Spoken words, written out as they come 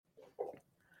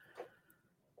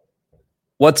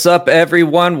What's up,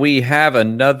 everyone? We have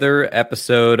another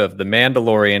episode of The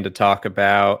Mandalorian to talk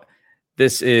about.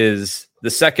 This is the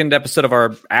second episode of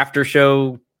our after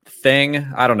show thing.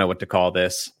 I don't know what to call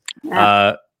this.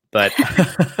 Yeah. But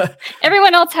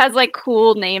everyone else has like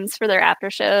cool names for their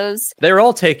after shows. They're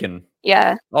all taken.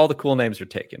 Yeah. All the cool names are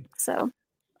taken. So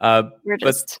we're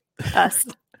just us.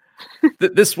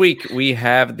 This week, we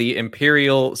have the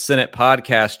Imperial Senate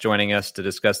podcast joining us to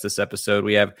discuss this episode.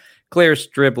 We have Claire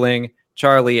Stribling,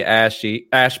 Charlie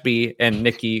Ashby, and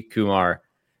Nikki Kumar.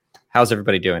 How's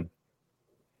everybody doing?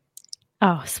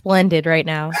 Oh, splendid right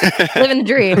now. Living the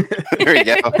dream. There we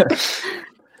go.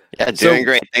 Yeah, doing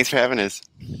great. Thanks for having us.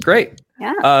 Great.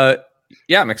 Yeah.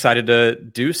 I'm excited to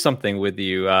do something with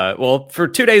you. For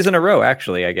 2 days in a row,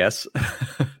 actually, I guess.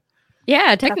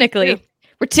 Yeah, technically.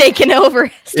 We're taking over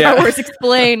Star Wars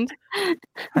Explained.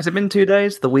 Has it been 2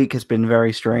 days? The week has been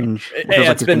very strange.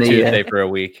 It's been Tuesday for a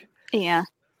week. Yeah.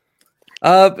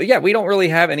 We don't really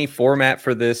have any format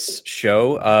for this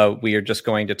show. We are just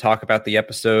going to talk about the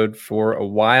episode for a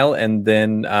while, and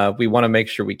then we want to make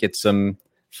sure we get some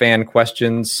fan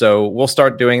questions. So we'll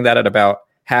start doing that at about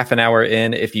half an hour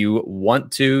in. If you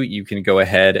want to, you can go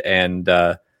ahead and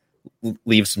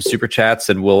leave some super chats,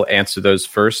 and we'll answer those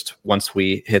first once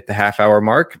we hit the half hour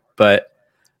mark. But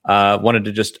wanted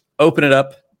to just open it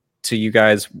up to you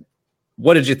guys.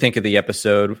 What did you think of the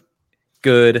episode?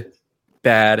 Good,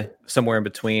 bad, somewhere in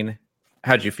between?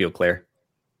 How'd you feel, Claire?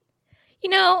 You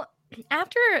know,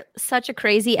 after such a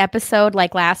crazy episode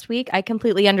like last week, I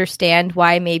completely understand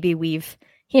why maybe we've,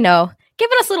 given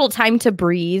us a little time to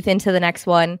breathe into the next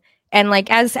one. And like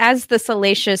as the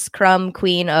salacious crumb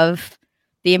queen of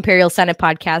the Imperial Senate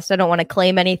podcast, I don't want to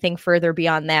claim anything further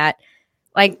beyond that.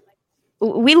 Like,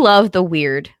 we love the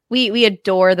weird. We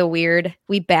adore the weird.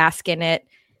 We bask in it.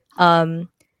 Even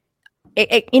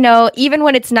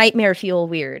when it's nightmare fuel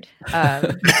weird.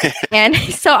 And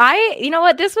so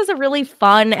this was a really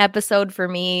fun episode for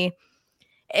me.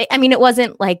 It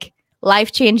wasn't like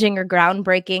life-changing or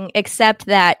groundbreaking, except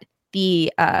that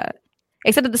the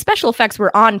special effects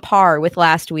were on par with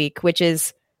last week, which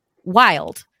is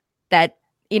wild. That,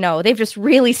 they've just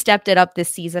really stepped it up this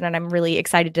season, and I'm really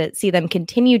excited to see them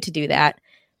continue to do that.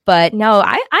 But no,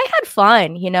 I had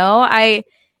fun, I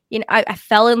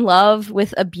fell in love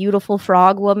with a beautiful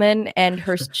frog woman and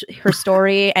her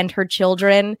story and her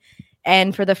children.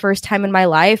 And for the first time in my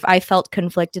life, I felt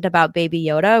conflicted about Baby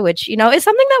Yoda, which, is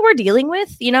something that we're dealing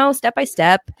with, step by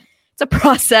step. It's a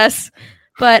process.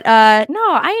 But no,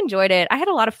 I enjoyed it. I had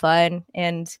a lot of fun.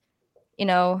 And,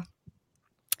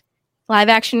 live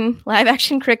action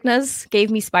Kryknas gave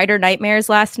me spider nightmares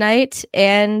last night.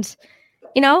 And,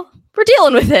 we're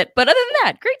dealing with it. But other than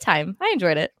that, great time. I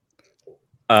enjoyed it.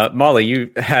 Molly,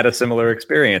 you had a similar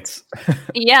experience.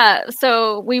 Yeah.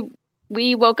 So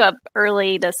we woke up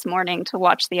early this morning to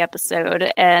watch the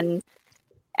episode, and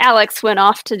Alex went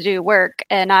off to do work,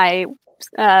 and I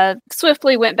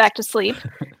swiftly went back to sleep.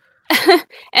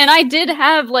 And I did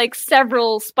have like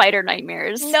several spider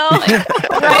nightmares. No,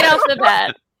 right off the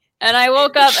bat. And I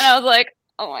woke up and I was like,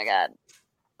 "Oh my god!"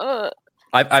 Ugh.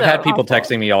 I've had people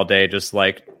texting me all day, just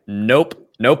like, "Nope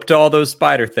to all those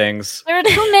spider things." There are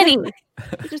too many.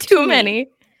 Too many.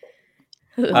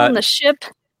 On the ship.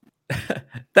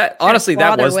 That honestly,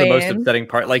 that was the most in. upsetting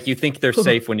part. Like, you think they're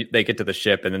safe when they get to the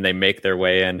ship, and then they make their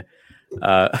way in.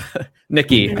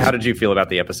 Nikki, how did you feel about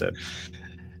the episode?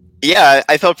 Yeah,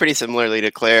 I felt pretty similarly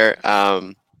to Claire.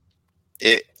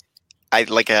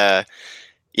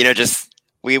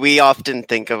 We often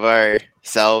think of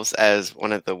ourselves as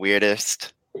one of the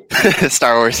weirdest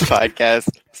Star Wars podcasts.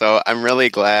 So I'm really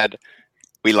glad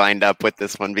we lined up with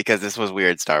this one, because this was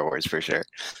weird Star Wars for sure.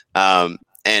 And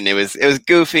it was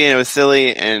goofy, and it was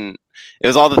silly, and it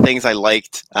was all the things I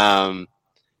liked.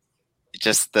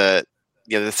 Just the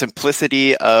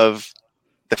simplicity of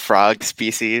the frog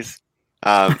species,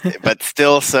 but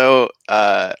still so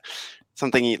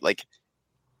something like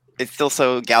it's still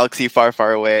so galaxy far,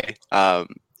 far away.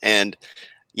 And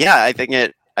yeah, I think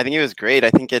it was great. I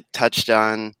think it touched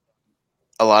on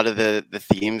a lot of the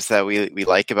themes that we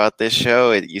like about this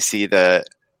show. You see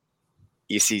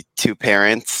two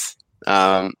parents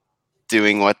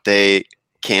doing what they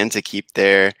can to keep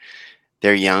their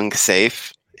young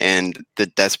safe, and the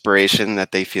desperation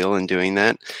that they feel in doing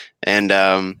that. And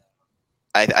I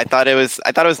thought it was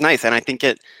nice, and I think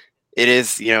it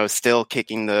is still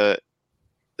kicking the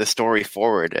story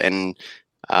forward. And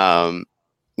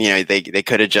they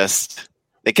could just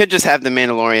have the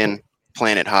Mandalorian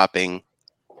planet hopping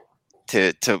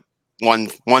to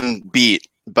one beat,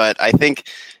 but I think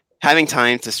having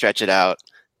time to stretch it out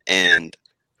and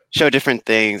show different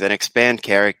things and expand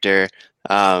character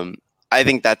I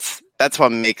think that's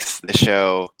what makes the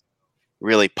show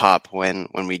really pop when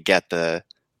we get the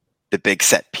big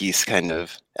set piece kind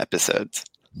of episodes.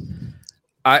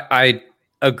 I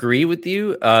agree with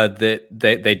you that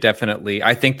they definitely.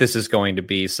 I think this is going to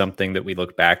be something that we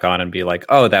look back on and be like,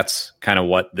 oh, that's kind of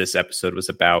what this episode was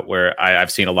about. Where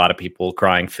I've seen a lot of people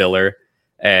crying filler,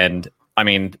 and I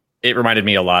mean, it reminded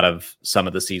me a lot of some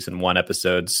of the season 1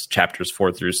 episodes, chapters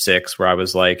 4 through 6, where I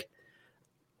was like,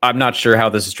 I'm not sure how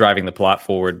this is driving the plot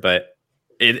forward, but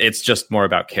it's just more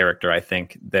about character, I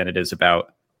think, than it is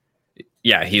about.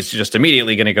 Yeah, he's just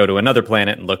immediately going to go to another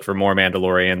planet and look for more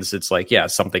Mandalorians. It's like, yeah,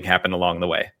 something happened along the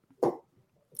way.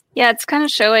 Yeah, it's kind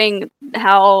of showing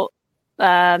how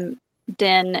Din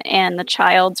and the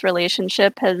child's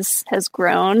relationship has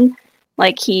grown.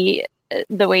 Like the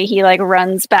way he like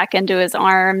runs back into his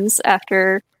arms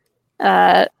after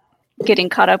getting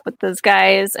caught up with those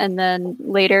guys, and then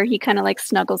later he kind of like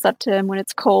snuggles up to him when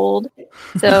it's cold.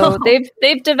 So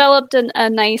they've developed a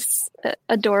nice,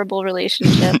 adorable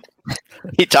relationship.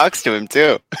 He talks to him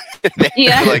too.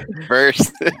 Yeah, like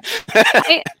first.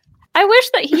 I wish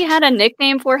that he had a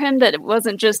nickname for him that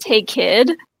wasn't just "Hey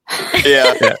Kid."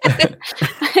 Yeah.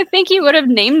 I think he would have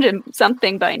named him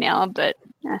something by now, but.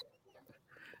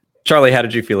 Charlie, how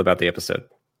did you feel about the episode?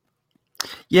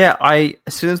 Yeah,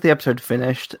 as soon as the episode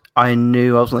finished, I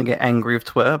knew I was going to get angry with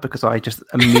Twitter because I just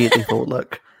immediately thought,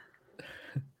 look,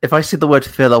 if I see the word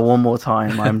filler one more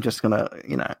time, I'm just going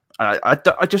to,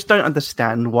 I just don't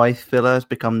understand why filler has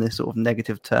become this sort of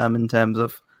negative term in terms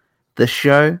of the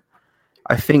show.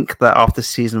 I think that after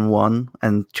season 1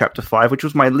 and chapter 5, which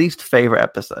was my least favorite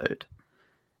episode,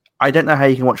 I don't know how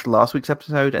you can watch last week's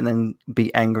episode and then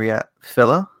be angry at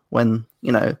filler when,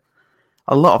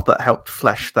 a lot of that helped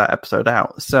flesh that episode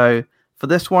out. So for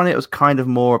this one, it was kind of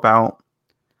more about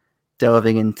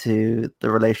delving into the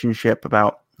relationship,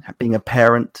 about being a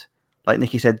parent, like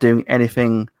Nikki said, doing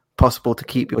anything possible to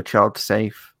keep your child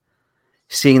safe,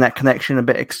 seeing that connection a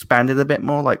bit expanded a bit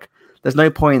more. Like, there's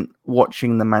no point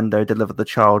watching the Mando deliver the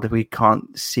child if we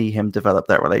can't see him develop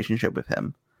that relationship with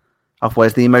him.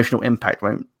 Otherwise, the emotional impact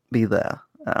won't be there.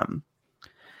 And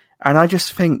I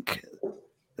just think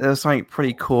there's something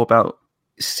pretty cool about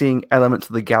seeing elements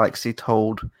of the galaxy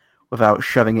told without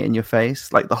shoving it in your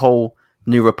face, like the whole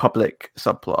New Republic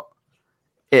subplot.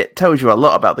 It tells you a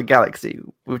lot about the galaxy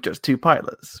with just 2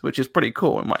 pilots, which is pretty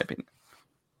cool in my opinion.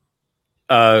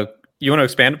 You want to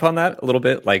expand upon that a little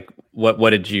bit? Like,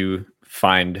 what did you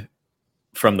find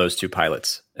from those 2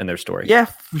 pilots and their story? Yeah,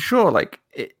 for sure. Like,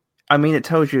 it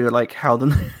tells you like how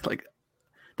the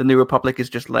New Republic is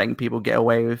just letting people get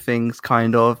away with things.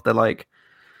 Kind of, they're like,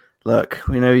 look,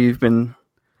 we know you've been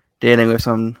dealing with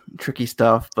some tricky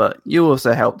stuff, but you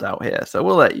also helped out here, so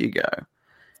we'll let you go.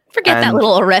 Forget that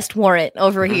little arrest warrant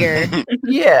over here.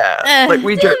 Yeah, like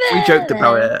we joked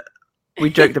about it. We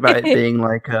joked about it being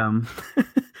like,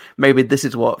 maybe this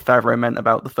is what Favreau meant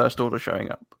about the First Order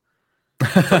showing up.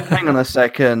 Like, hang on a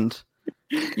second,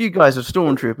 you guys are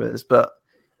stormtroopers, but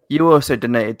you also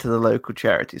donated to the local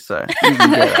charity, so you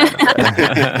can get out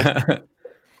of it.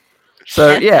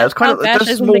 So yeah, it's kind of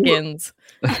fascism begins.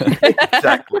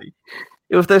 Exactly.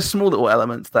 It was those small little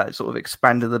elements that sort of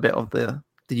expanded a bit of the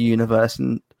universe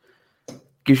and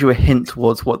gives you a hint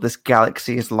towards what this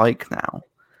galaxy is like now.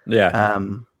 Yeah.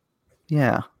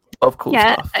 Yeah. Of cool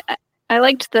stuff. I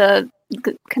liked the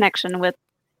connection with,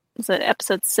 was it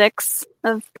episode 6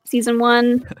 of season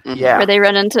 1? Yeah. Where they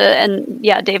run into, and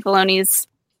yeah, Dave Filoni's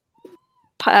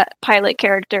pilot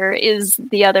character is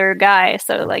the other guy.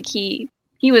 So like he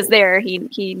was there.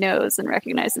 He knows and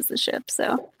recognizes the ship. So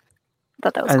I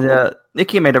thought that was cool.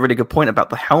 Nikki made a really good point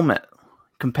about the helmet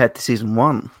compared to season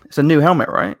 1. It's a new helmet,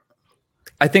 right?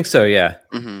 I think so. Yeah.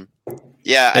 Mm-hmm.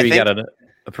 Yeah. Maybe you got a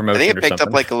promotion. I think it picked something.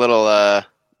 up like a little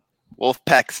wolf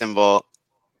pack symbol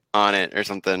on it or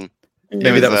something.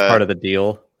 Maybe that was part of the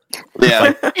deal.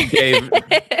 Yeah.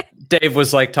 Like Dave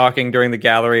was like talking during the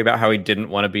gallery about how he didn't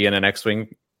want to be in an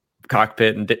X-Wing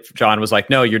cockpit, and John was like,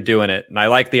 no, you're doing it. And I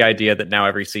like the idea that now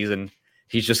every season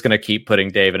he's just going to keep putting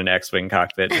Dave in an X-Wing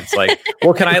cockpit. It's like,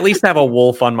 well, can I at least have a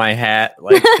wolf on my hat?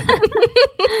 Like,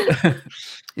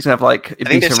 he's going to have like,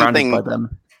 be surrounded by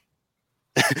them.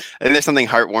 I think there's something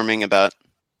heartwarming about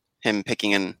him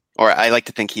picking or I like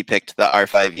to think he picked the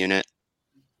R5 unit.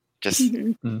 Just,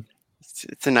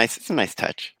 it's a nice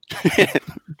touch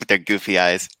with their goofy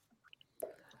eyes.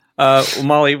 Well,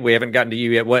 Molly, we haven't gotten to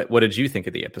you yet. What did you think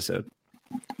of the episode?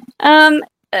 I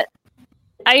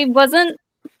wasn't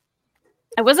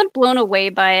blown away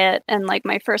by it, and like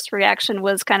my first reaction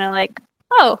was kind of like,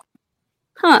 oh,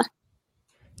 huh.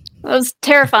 It was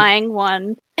terrifying.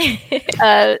 One,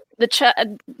 the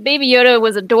Baby Yoda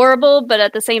was adorable, but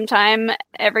at the same time,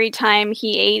 every time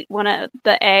he ate one of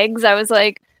the eggs, I was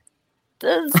like,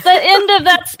 "This is the end of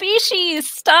that species.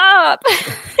 Stop!"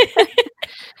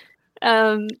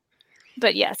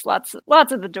 But yes, lots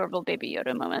of adorable Baby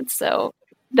Yoda moments. So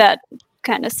that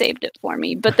kind of saved it for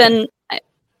me. But then,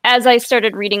 as I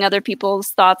started reading other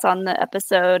people's thoughts on the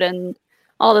episode and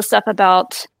all the stuff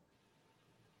about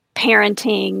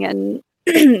parenting,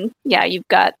 and yeah, you've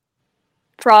got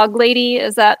Frog Lady.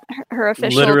 Is that her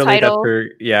official title?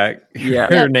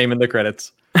 That's her name in the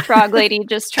credits. Frog Lady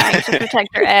just trying to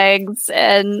protect her eggs,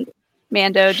 and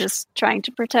Mando just trying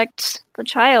to protect the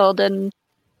child, and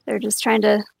they're just trying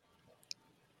to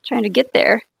get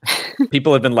there.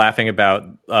 People have been laughing about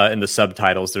in the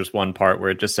subtitles. There's one part where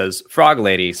it just says "Frog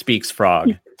Lady speaks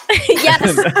frog."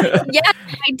 Yes, yeah,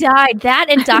 I died. That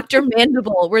and Dr.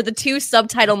 Mandible were the two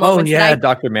subtitle moments. Oh yeah,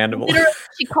 Dr. Mandible.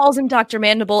 She calls him Dr.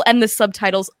 Mandible, and the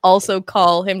subtitles also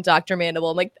call him Dr.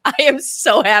 Mandible. I'm like, I am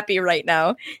so happy right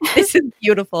now. This is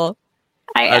beautiful.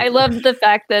 I love the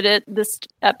fact that this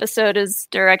episode is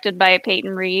directed by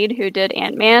Peyton Reed, who did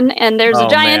Ant-Man, and there's a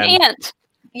giant ant.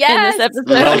 Yes, in this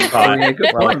episode.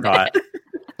 Well caught.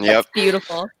 Yep.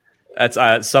 Beautiful.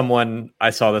 That's someone,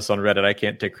 I saw this on Reddit. I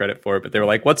can't take credit for it, but they were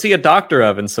like, "What's he a doctor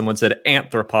of?" And someone said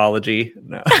anthropology.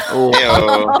 No.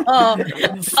 Love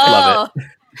it.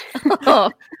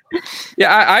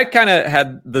 Yeah, I kind of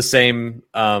had the same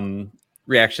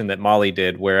reaction that Molly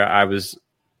did, where I was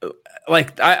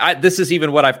like, this is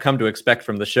even what I've come to expect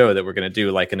from the show, that we're going to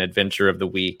do like an adventure of the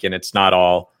week, and it's not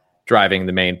all driving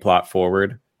the main plot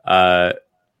forward.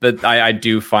 But I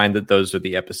do find that those are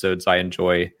the episodes I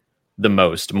enjoy the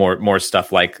most. More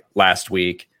stuff like last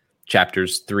week,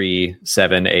 chapters 3,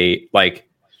 7, 8. Like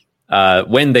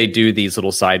when they do these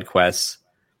little side quests,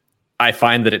 I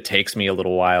find that it takes me a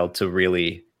little while to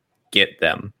really get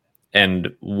them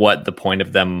and what the point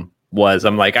of them was.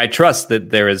 I'm like, I trust that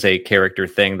there is a character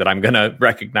thing that I'm going to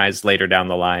recognize later down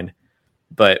the line.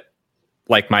 But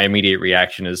like my immediate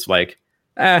reaction is like,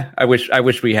 I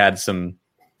wish we had some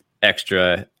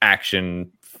extra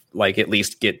action, like at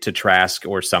least get to Trask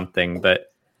or something.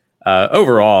 But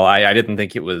overall, I didn't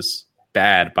think it was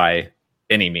bad by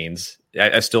any means.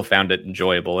 I still found it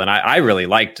enjoyable. And I really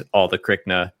liked all the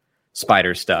Krykna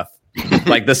spider stuff.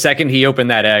 Like the second he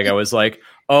opened that egg, I was like,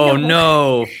 oh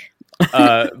no.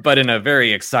 But in a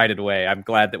very excited way. I'm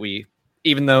glad that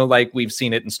even though like we've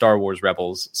seen it in Star Wars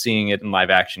Rebels, seeing it in live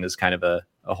action is kind of a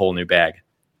whole new bag.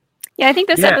 Yeah, I think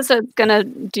this episode's gonna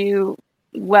do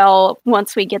well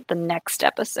once we get the next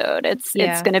episode. It's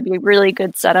going to be really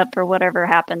good setup for whatever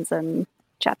happens in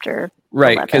chapter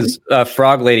 11. Because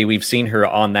Frog Lady, we've seen her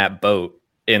on that boat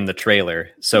in the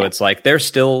trailer, so it's like they're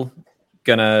still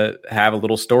gonna have a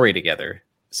little story together.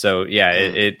 So yeah,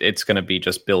 it's gonna be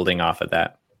just building off of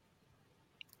that.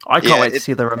 I can't wait to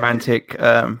see the romantic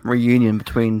reunion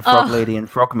between Frog Lady and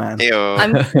Frogman.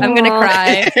 I'm gonna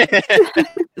cry.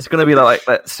 It's gonna be like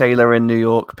that Sailor in New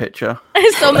York picture.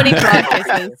 So many frog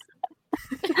kisses.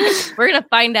 We're gonna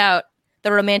find out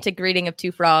the romantic greeting of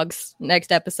two frogs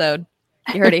next episode.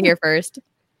 You heard it here first.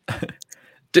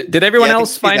 Did everyone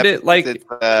else find it like?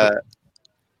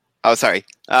 Oh, sorry.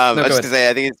 I was just gonna say,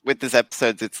 I think with this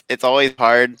episode, it's always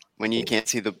hard when you can't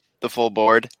see the full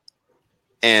board,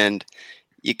 and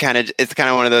it's kind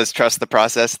of one of those trust the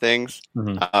process things.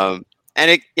 Mm-hmm.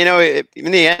 And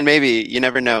in the end, maybe you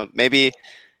never know. Maybe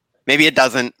it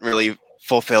doesn't really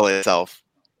fulfill itself.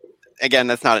 Again,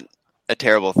 that's not a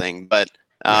terrible thing, but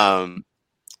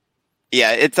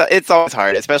it's always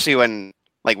hard, especially when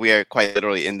like we are quite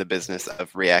literally in the business of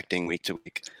reacting week to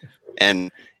week,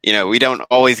 and we don't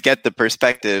always get the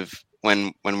perspective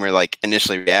when we're like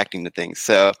initially reacting to things.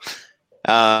 So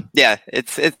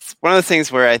it's one of those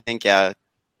things where I think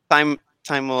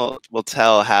time will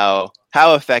tell how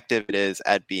effective it is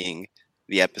at being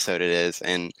the episode it is,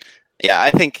 and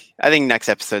I think next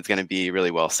episode's going to be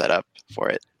really well set up for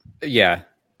it. Yeah,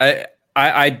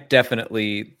 I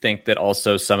definitely think that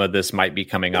also some of this might be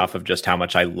coming off of just how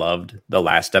much I loved the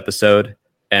last episode,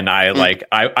 and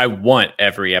I want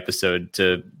every episode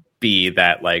to be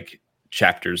that like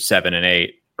chapters 7 and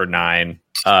 8 or 9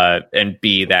 and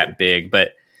be that big.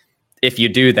 But if you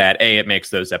do that, A, it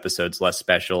makes those episodes less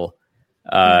special.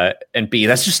 And B,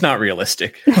 that's just not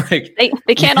realistic. Like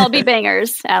they can't all be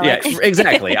bangers, Alex. Yeah,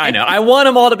 exactly. I know. I want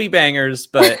them all to be bangers,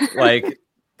 but like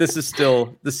this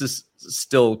is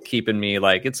still keeping me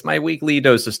like it's my weekly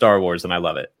dose of Star Wars, and I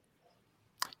love it.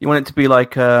 You want it to be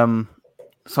like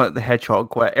Sonic the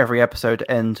Hedgehog, where every episode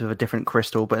ends with a different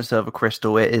crystal, but instead of a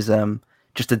crystal, it is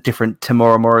just a different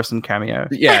Tamora Morrison cameo.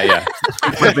 Yeah.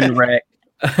 Ribbon wreck.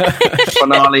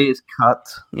 Finale is cut.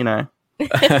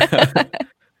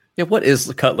 Yeah, what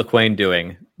is Cut Lawquane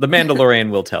doing? The Mandalorian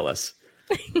will tell us.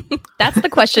 That's the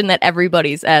question that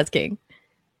everybody's asking.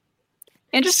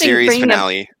 Interesting. Series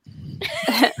finale.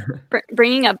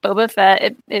 Bringing up Boba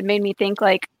Fett, it made me think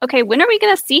like, okay, when are we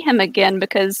going to see him again?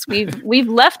 Because we've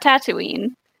left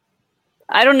Tatooine.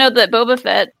 I don't know that Boba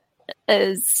Fett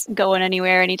is going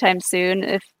anywhere anytime soon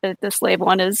if the slave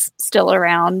one is still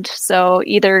around. So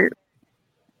either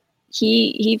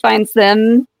he finds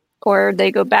them or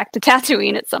they go back to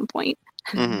Tatooine at some point.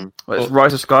 Mm-hmm. Well, it's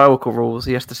Rise of Skywalker rules.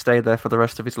 He has to stay there for the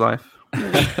rest of his life.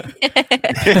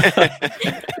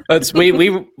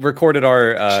 We recorded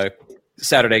our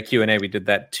Saturday Q&A. We did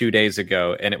that 2 days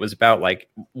ago, and it was about like,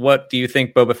 what do you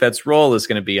think Boba Fett's role is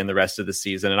going to be in the rest of the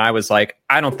season? And I was like,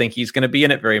 I don't think he's going to be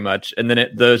in it very much. And then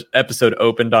the episode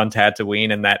opened on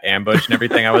Tatooine and that ambush and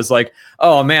everything. I was like,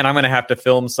 oh man, I'm going to have to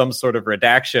film some sort of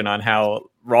redaction on how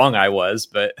wrong I was.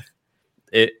 But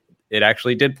it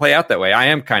actually did play out that way. I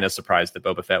am kind of surprised that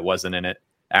Boba Fett wasn't in it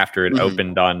after it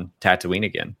opened on Tatooine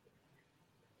again.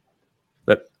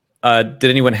 But did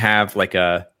anyone have like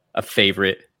a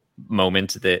favorite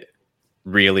moment that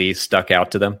really stuck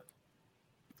out to them?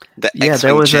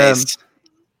 There was chase.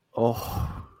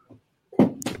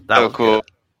 that Cool.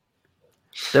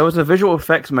 There was a visual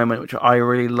effects moment which I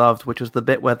really loved, which was the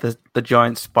bit where the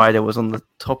giant spider was on the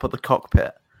top of the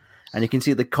cockpit, and you can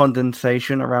see the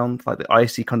condensation around, like the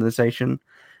icy condensation.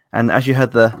 And as you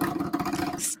heard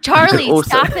Charlie, also-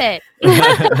 stop it.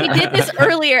 We did this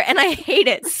earlier and I hate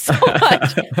it so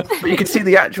much. but you can see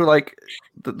the actual like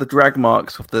the drag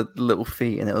marks of the little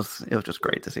feet, and it was just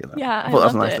great to see that. Yeah, I thought that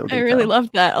was loved a nice it. little I really detail.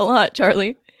 loved that a lot,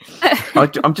 Charlie.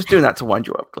 I'm just doing that to wind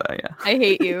you up, Claire. Yeah. I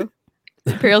hate you.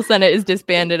 Imperial Senate is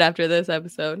disbanded after this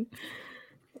episode.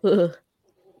 Ugh.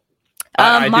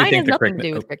 I do Mine think has the nothing to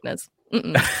do with Krykna.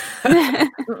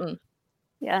 Mm-mm.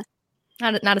 Yeah.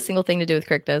 Not a single thing to do with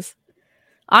Krykna.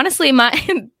 Honestly,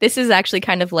 this is actually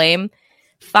kind of lame.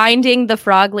 Finding the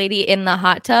frog lady in the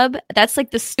hot tub, that's like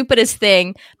the stupidest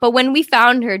thing. But when we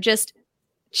found her just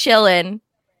chilling,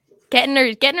 getting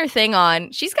her thing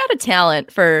on, she's got a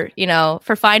talent for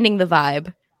finding the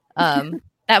vibe.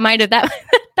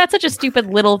 That's such a stupid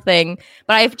little thing.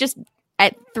 But I've just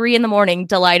at 3 a.m.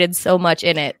 delighted so much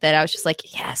in it that I was just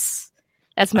like, yes,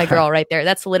 that's my girl right there.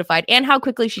 That's solidified. And how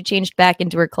quickly she changed back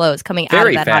into her clothes coming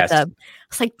Very out of that fast. hot tub. I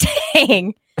was like,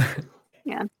 dang.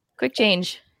 Yeah. Quick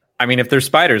change. I mean, if there's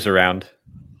spiders around.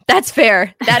 That's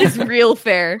fair. That is real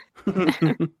fair.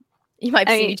 You might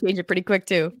see me change it pretty quick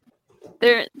too.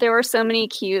 There were so many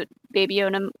cute Baby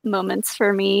Yoda moments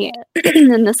for me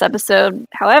in this episode.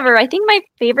 However, I think my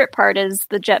favorite part is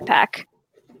the jetpack.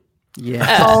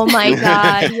 Yeah. Oh my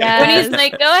god, yes. When he's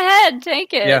like, "Go ahead,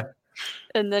 take it," Yeah.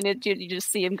 and then you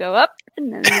just see him go up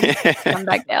and then come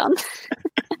back down.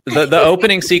 The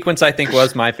opening sequence, I think,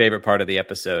 was my favorite part of the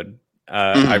episode.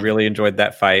 I really enjoyed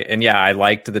that fight. And yeah, I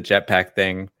liked the jetpack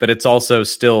thing, but it's also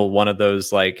still one of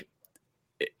those, like,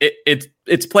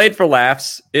 it's played for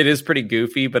laughs. It is pretty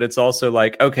goofy, but it's also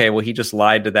like, okay, well, he just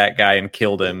lied to that guy and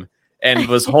killed him and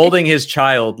was holding his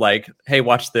child like, hey,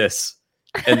 watch this.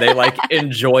 And they like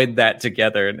enjoyed that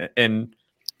together. And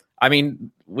I mean,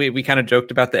 we kind of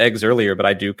joked about the eggs earlier, but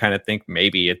I do kind of think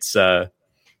maybe it's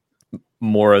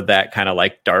more of that kind of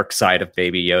like dark side of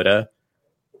Baby Yoda,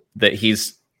 that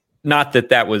he's not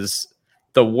that was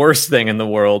the worst thing in the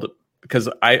world, because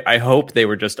I hope they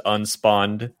were just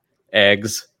unspawned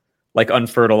eggs, like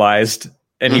unfertilized,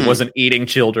 and he wasn't eating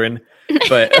children.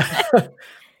 But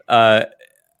I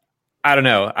don't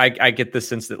know. I get the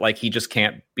sense that like he just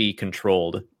can't be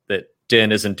controlled, that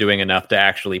Din isn't doing enough to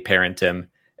actually parent him.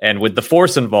 And with the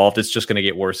Force involved, it's just going to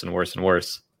get worse and worse and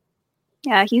worse.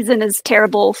 Yeah, he's in his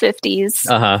terrible 50s.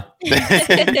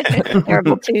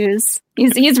 Terrible 2s.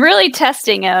 He's really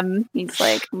testing him. He's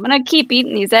like, I'm gonna keep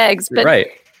eating these eggs, but Right.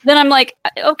 then I'm like,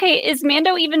 okay, is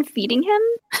Mando even feeding him?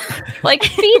 Like,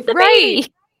 feed the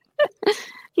baby.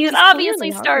 He's obviously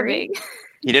clearly starving.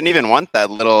 He didn't even want that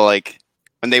little, like,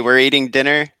 when they were eating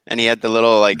dinner and he had the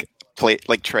little like plate,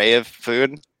 like tray of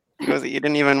food. He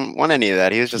didn't even want any of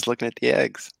that. He was just looking at the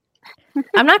eggs.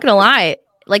 I'm not gonna lie,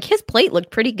 like his plate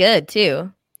looked pretty good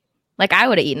too. Like I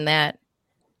would have eaten that.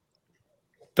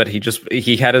 But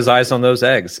he had his eyes on those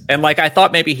eggs. And like I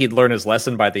thought maybe he'd learn his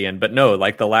lesson by the end, but no,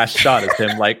 like the last shot is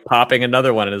him like popping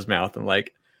another one in his mouth. I'm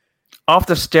like,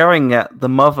 After staring at the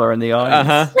mother in the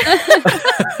eyes,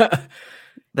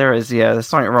 there's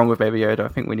something wrong with Baby Yoda. I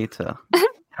think we need to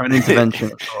have an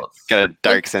intervention of sorts. Got a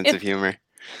dark sense of humor.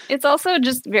 It's also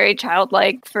just very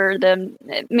childlike for them.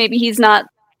 Maybe he's not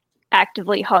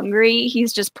actively hungry.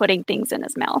 He's just putting things in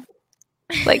his mouth.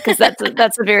 like because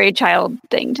that's a very child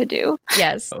thing to do.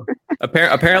 Yes.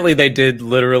 Apparently, they did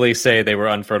literally say they were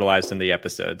unfertilized in the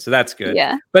episode, so that's good.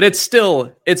 Yeah, But it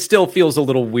still feels a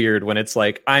little weird when it's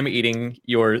like I'm eating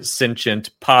your sentient,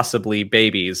 possibly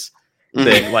babies.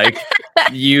 That like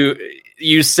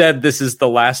you said this is the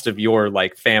last of your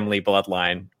like family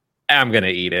bloodline. I'm gonna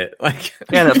eat it. Like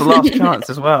Yeah, that's the last chance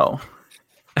as well.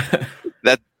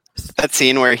 That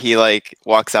scene where he like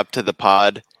walks up to the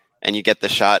pod and you get the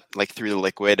shot like through the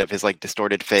liquid of his like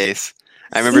distorted face.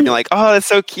 I remember being like, "Oh, that's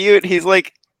so cute." He's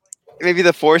like, maybe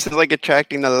the force is like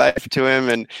attracting the life to him,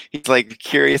 and he's like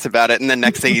curious about it. And then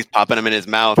next thing, he's popping them in his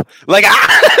mouth, like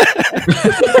ah!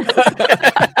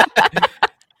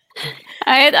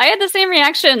 I had the same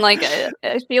reaction. Like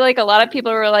I feel like a lot of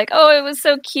people were like, "Oh, it was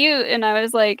so cute," and I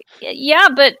was like, "Yeah,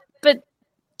 but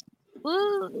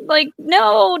like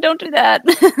no, don't do that."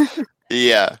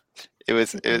 Yeah, it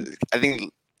was. I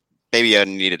think Baby Yoda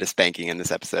needed a spanking in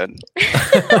this episode.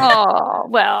 Oh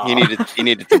well, He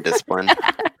needed some discipline.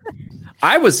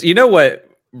 you know what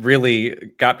really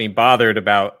got me bothered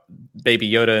about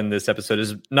Baby Yoda in this episode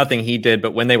is nothing he did,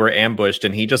 but when they were ambushed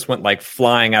and he just went like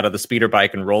flying out of the speeder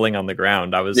bike and rolling on the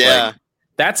ground, I was like,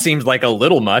 that seems like a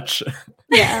little much.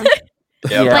 Yeah.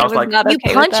 Yeah, I I was like, not You okay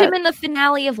with punch that. him in the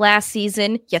finale of last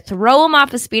season. You throw him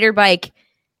off a speeder bike.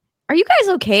 Are you guys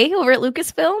okay over at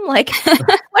Lucasfilm? Like,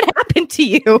 what happened to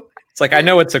you? It's like, I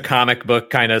know it's a comic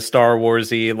book kind of Star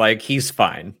Warsy, like he's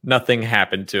fine. Nothing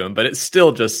happened to him, but it's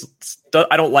still just,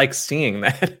 I don't like seeing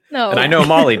that. No. And I know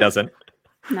Molly doesn't.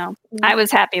 No, I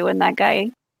was happy when that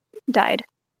guy died.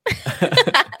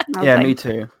 I was yeah, like, me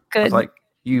too. I Good. was like,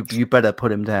 you better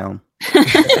put him down.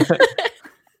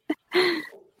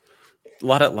 A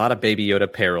lot of Baby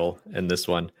Yoda peril in this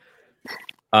one.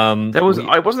 I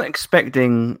wasn't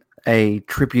expecting a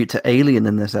tribute to Alien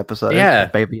in this episode. Yeah.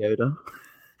 Baby Yoda,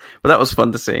 but that was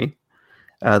fun to see.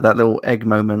 That little egg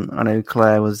moment. I know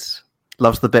Claire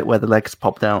loves the bit where the legs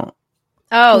popped out.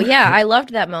 Oh, yeah. I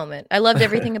loved that moment. I loved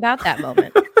everything about that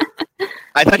moment.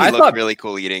 I thought he I looked thought- really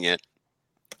cool eating it.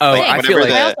 Oh, Like, I feel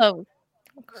whenever like I also,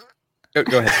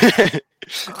 go ahead.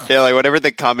 Yeah, like whatever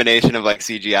the combination of like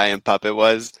CGI and puppet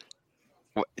was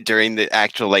during the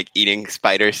actual like eating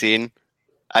spider scene,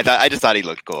 I just thought he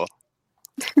looked cool.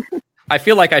 I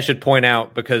feel like I should point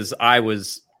out, because I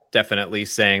was definitely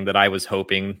saying that I was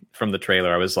hoping from the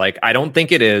trailer. I was like, I don't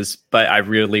think it is, but I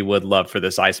really would love for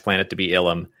this ice planet to be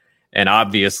Ilum. And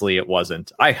obviously it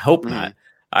wasn't. I hope not.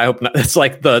 I hope not. It's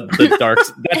like the dark,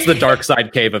 that's the dark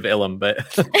side cave of Ilum, but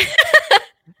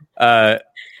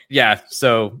yeah,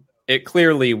 so it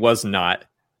clearly was not.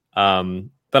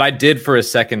 But I did for a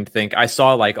second think, I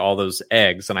saw like all those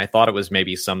eggs and I thought it was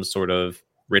maybe some sort of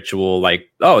ritual, like,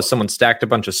 oh, someone stacked a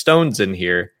bunch of stones in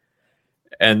here.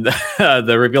 And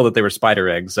the reveal that they were spider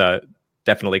eggs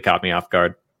definitely caught me off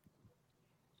guard.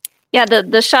 Yeah,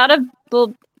 the shot of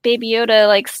little Baby Yoda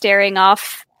like staring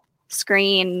off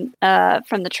screen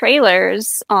from the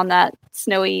trailers on that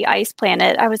snowy ice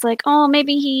planet, I was like, oh,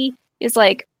 maybe he is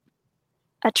like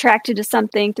attracted to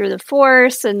something through the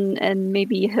Force, and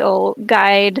maybe he'll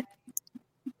guide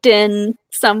Din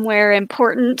somewhere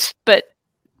important. But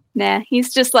nah,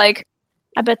 he's just like,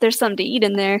 I bet there's something to eat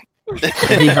in there.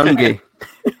 He hungry.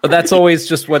 But that's always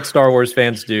just what Star Wars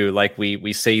fans do. Like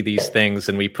we say these things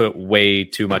and we put way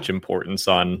too much importance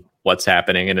on what's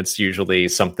happening, and it's usually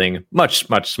something much,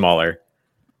 much smaller.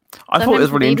 I thought it was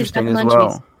Sometimes really babies interesting got as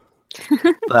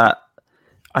well that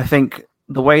I think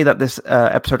the way that this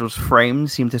episode was framed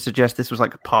seemed to suggest this was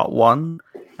like part one,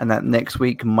 and that next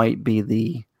week might be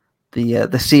the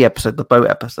sea episode, the boat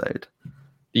episode.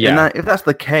 Yeah. And that, if that's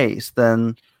the case,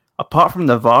 then apart from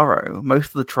Navarro, most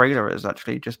of the trailer has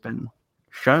actually just been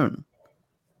shown.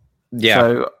 Yeah.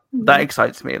 So that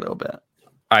excites me a little bit.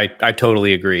 I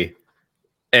totally agree.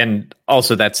 And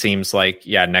also that seems like,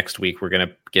 yeah, next week we're going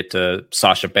to get to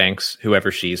Sasha Banks,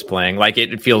 whoever she's playing. Like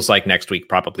it feels like next week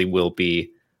probably will be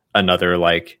another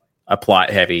like a plot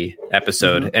heavy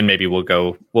episode, and maybe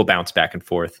we'll bounce back and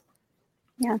forth.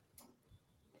 Yeah.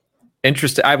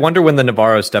 Interesting. I wonder when the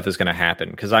Navarro stuff is going to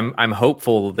happen, because I'm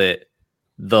hopeful that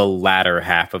the latter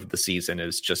half of the season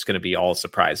is just going to be all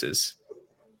surprises.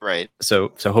 Right.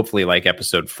 So hopefully like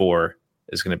episode 4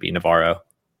 is going to be Navarro.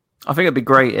 I think it'd be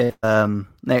great if,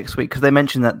 next week, because they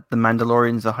mentioned that the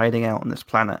Mandalorians are hiding out on this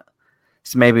planet.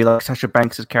 So maybe like Sasha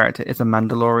Banks' character is a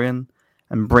Mandalorian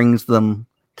and brings them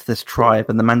to this tribe,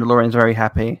 and the Mandalorian's very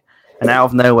happy. And out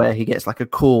of nowhere, he gets like a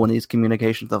call on his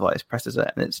communications device, presses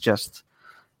it, and it's just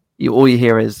all you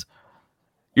hear is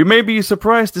You may be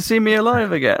surprised to see me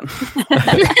alive again.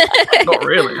 Not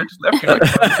really. I just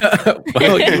left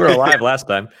Well, you were alive last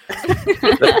time.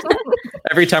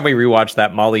 Every time we rewatch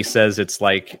that, Molly says it's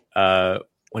like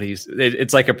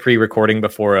it's like a pre-recording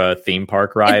before a theme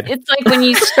park ride. It's like when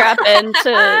you strap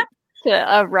into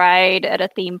a ride at a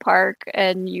theme park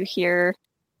and you hear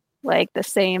like the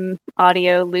same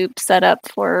audio loop set up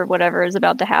for whatever is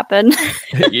about to happen.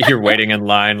 You're waiting in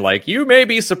line, like, you may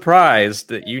be surprised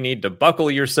that you need to buckle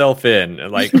yourself in.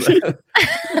 Like,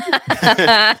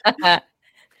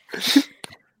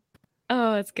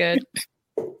 Oh, it's good.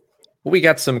 we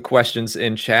got some questions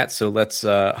in chat, so let's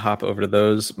hop over to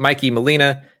those. Mikey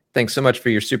Molina, thanks so much for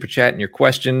your super chat and your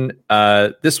question.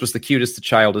 This was the cutest the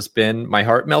child has been. My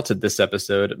heart melted this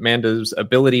episode. Mando's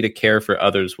ability to care for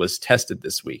others was tested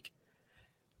this week.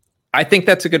 I think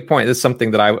that's a good point. This is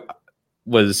something that I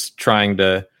was trying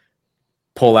to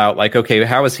pull out. Like, okay,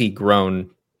 how has he grown?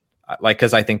 Like,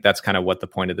 because I think that's kind of what the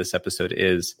point of this episode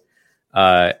is.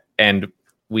 And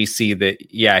we see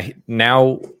that, yeah,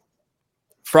 now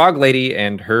Frog Lady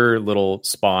and her little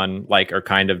spawn, like, are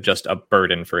kind of just a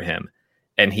burden for him.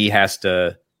 And he has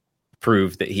to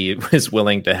prove that he is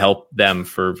willing to help them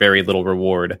for very little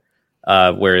reward.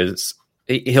 Whereas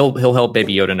he'll help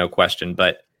Baby Yoda, no question.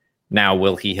 But now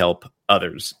will he help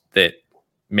others that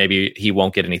maybe he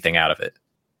won't get anything out of it?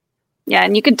 Yeah,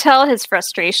 and you could tell his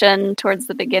frustration towards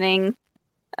the beginning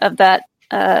of that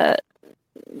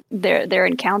their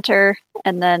encounter,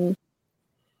 and then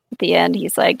at the end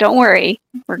he's like, "Don't worry,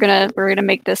 we're gonna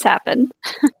make this happen."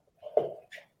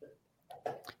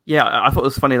 Yeah, I thought it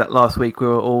was funny that last week we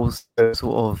were all sort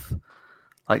of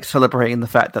like celebrating the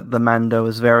fact that the Mando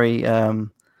was very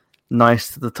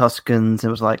nice to the Tuskens. It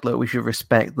was like, look, we should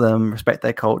respect them, respect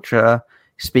their culture,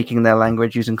 speaking their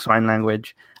language, using sign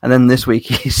language. And then this week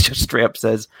he's just straight up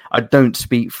says, I don't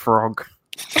speak frog.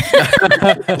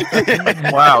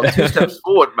 Wow, 2 steps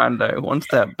forward, Mando, 1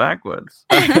 step backwards.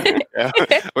 Yeah.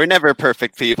 We're never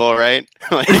perfect people, right?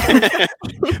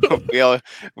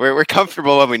 We're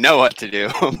comfortable when we know what to do,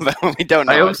 but when we don't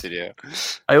know what to do.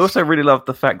 I also really love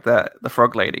the fact that the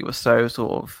Frog Lady was so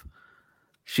sort of,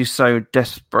 she's so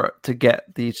desperate to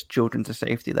get these children to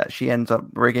safety that she ends up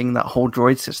rigging that whole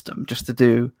droid system just to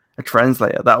do a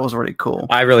translator. That was really cool.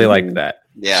 I really liked that.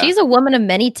 Yeah, She's a woman of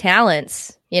many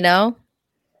talents, you know?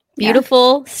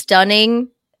 Beautiful, stunning,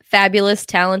 fabulous,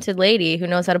 talented lady who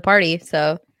knows how to party.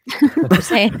 So, just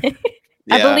saying.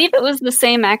 Yeah. I believe it was the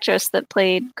same actress that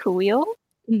played Kuiil.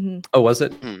 Mm-hmm. Oh, was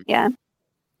it? Yeah.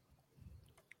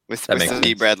 with That makes C.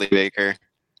 sense. Bradley Baker.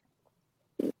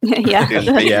 Yeah.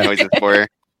 Doing noises for her.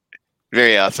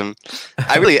 Very awesome.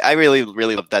 I really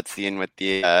love that scene with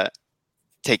the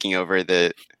taking over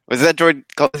the. Was that droid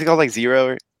called? Is it called like Zero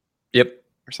or Yep.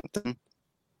 something?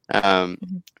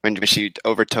 When she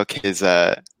overtook his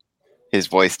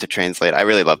voice to translate. I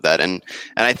really love that, and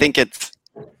I think it's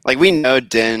like we know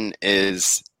Din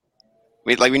has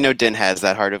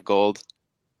that heart of gold.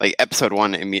 Like episode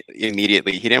 1,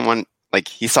 immediately he didn't want, like,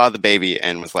 he saw the baby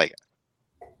and was like,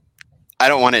 I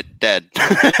don't want it dead,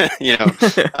 you know,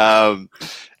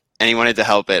 and he wanted to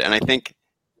help it. And I think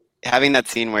having that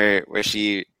scene where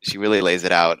she really lays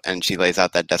it out, and she lays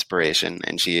out that desperation,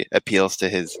 and she appeals to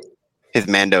his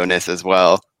Mando-ness as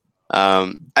well.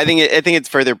 I think it's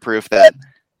further proof that,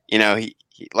 you know, he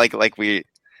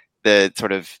the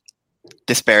sort of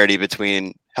disparity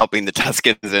between helping the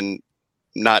Tuskens and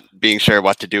not being sure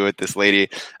what to do with this lady.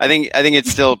 I think it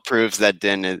still proves that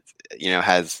Din is, you know,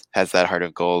 has that heart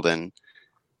of gold and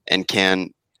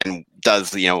can and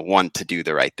does, you know, want to do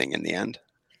the right thing in the end.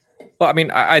 Well, I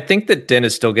mean, I think that Din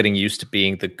is still getting used to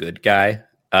being the good guy.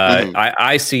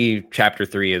 I see Chapter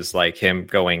 3 as like him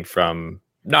going from,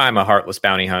 no, I'm a heartless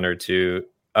bounty hunter, to,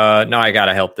 no, I got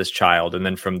to help this child. And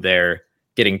then from there,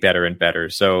 getting better and better.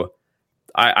 So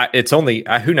it's only,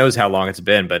 who knows how long it's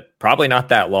been, but probably not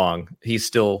that long. He's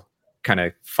still kind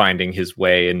of finding his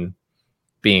way and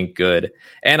being good.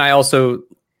 And I also,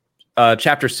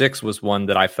 Chapter 6 was one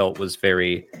that I felt was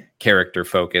very character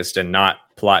focused and not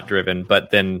plot driven,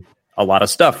 but then a lot of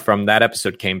stuff from that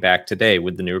episode came back today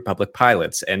with the New Republic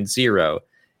pilots and Zero,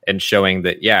 and showing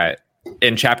that, yeah,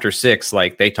 in Chapter 6,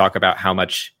 like, they talk about how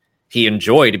much he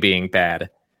enjoyed being bad,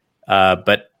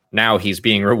 but now he's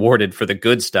being rewarded for the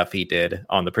good stuff he did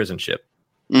on the prison ship.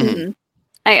 Mm-hmm.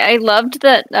 I loved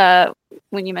that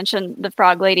when you mentioned the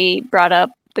Frog Lady brought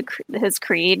up his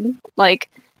creed. Like,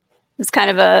 it's kind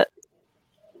of a,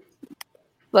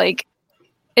 like,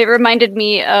 it reminded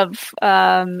me of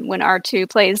when R2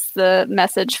 plays the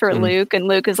message for Luke, and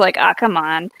Luke is like, come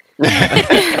on.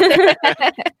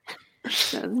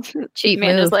 Cheap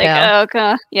Man move, is like, pal. oh,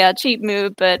 okay. Yeah, cheap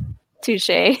move, but Touche.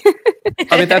 I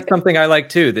mean, that's something I like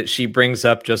too, that she brings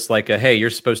up just like hey, you're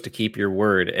supposed to keep your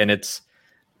word. And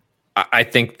I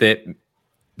think that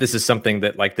this is something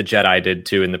that like the Jedi did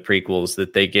too in the prequels,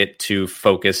 that they get too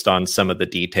focused on some of the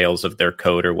details of their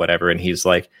code or whatever. And he's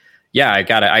like, yeah, I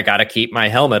gotta keep my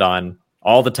helmet on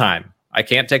all the time. I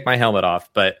can't take my helmet off.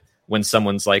 But when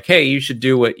someone's like, hey, you should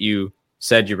do what you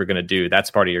said you were going to do,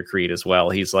 that's part of your creed as well.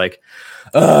 He's like,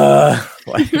 it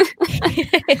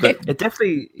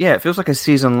definitely, yeah, it feels like a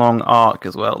season-long arc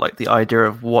as well. Like the idea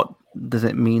of what does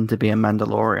it mean to be a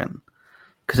Mandalorian,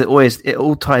 because it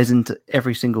all ties into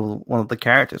every single one of the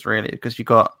characters, really. Because you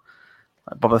got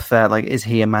like, Boba Fett, like, is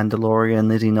he a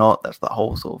Mandalorian? Is he not? That's the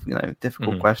whole sort of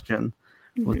difficult question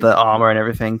with the armor and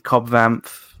everything. Cobb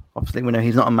Vanth, obviously, we know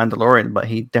he's not a Mandalorian, but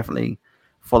he definitely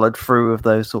followed through with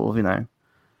those sort of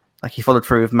like he followed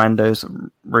through with Mando's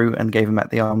route and gave him back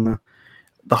the armor.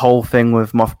 The whole thing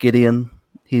with Moff Gideon,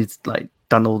 he's like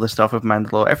done all this stuff with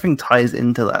Mandalore. Everything ties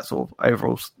into that sort of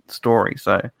overall story.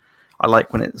 So I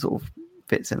like when it sort of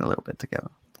fits in a little bit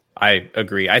together. I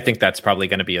agree. I think that's probably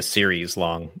going to be a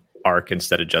series-long arc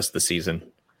instead of just the season.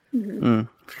 For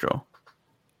sure.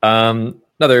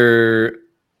 Another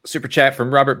super chat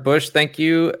from Robert Bush. Thank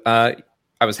you. I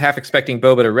was half expecting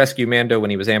Boba to rescue Mando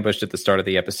when he was ambushed at the start of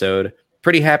the episode.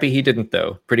 Pretty happy he didn't,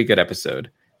 though. Pretty good episode.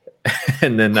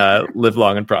 And then live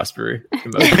long and prosper.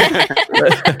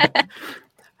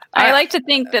 I like to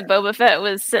think that Boba Fett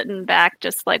was sitting back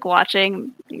just like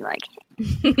watching, be like...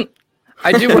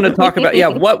 I do want to talk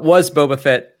about, what was Boba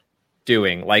Fett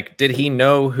doing? Like, did he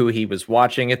know who he was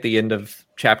watching at the end of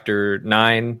chapter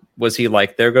 9? Was he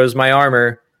like, there goes my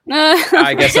armor,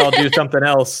 I guess I'll do something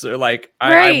else? Or like,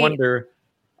 I wonder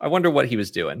what he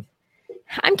was doing.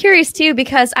 I'm curious too,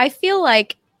 because I feel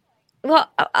like, well,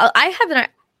 I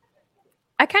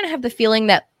kind of have the feeling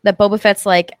that Boba Fett's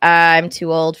like, I'm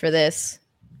too old for this.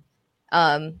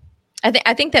 I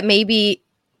think that maybe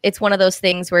it's one of those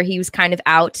things where he was kind of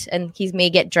out and he may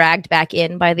get dragged back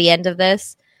in by the end of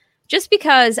this. Just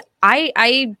because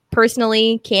I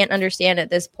personally can't understand at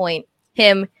this point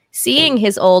him seeing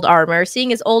his old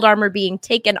armor being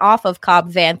taken off of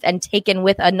Cobb Vanth and taken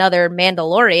with another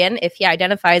Mandalorian. If he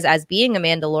identifies as being a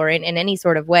Mandalorian in any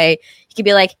sort of way, he could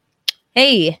be like,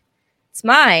 hey, it's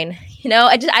mine.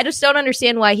 I just don't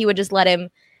understand why he would just let him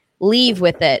leave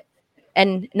with it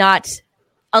and not,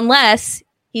 unless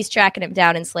he's tracking him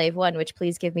down in Slave One, which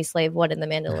please give me Slave One in The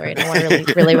Mandalorian. I want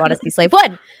to really want to see Slave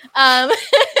One.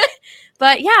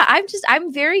 But yeah,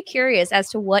 I'm very curious as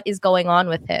to what is going on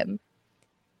with him.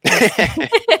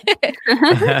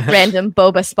 Random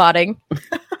Boba spotting.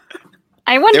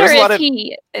 I wonder if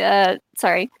he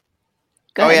sorry.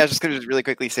 Go ahead. Yeah, I was just going to really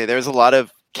quickly say there was a lot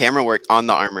of camera work on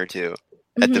the armor too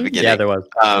at the beginning. Yeah, there was.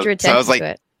 So I was like,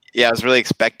 I was really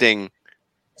expecting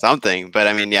something, but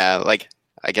I mean, like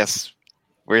I guess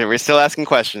we're still asking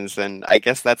questions, and I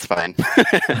guess that's fine.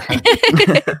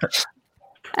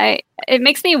 It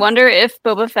makes me wonder if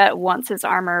Boba Fett wants his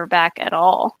armor back at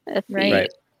all. If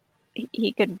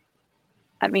he could.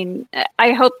 I mean,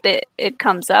 I hope that it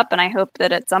comes up, and I hope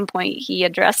that at some point he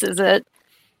addresses it.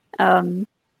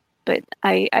 But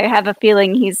I have a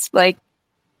feeling he's like,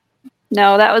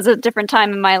 no, that was a different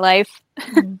time in my life.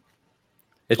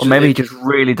 Or maybe he just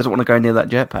really doesn't want to go near that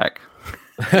jetpack.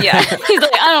 Yeah, he's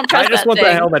like, I don't trust I just want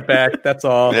the helmet back. That's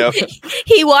all. Yep.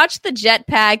 He watched the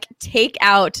jetpack take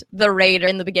out the Raider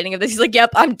in the beginning of this. He's like,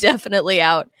 yep, I'm definitely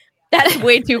out. That is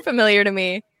way too familiar to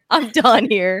me. I'm done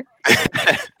here.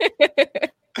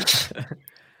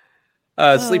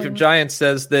 Sleep of Giants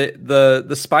says that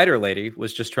the spider lady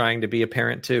was just trying to be a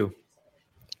parent too.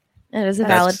 That is a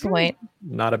valid point.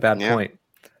 Not a bad point.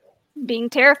 Being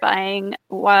terrifying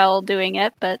while doing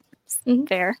it, but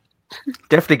fair.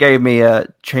 Definitely gave me a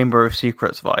Chamber of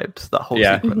Secrets vibes, that whole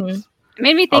sequence. It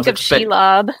made me think of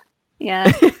Shelob.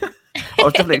 Yeah. I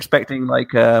was definitely expecting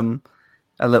like a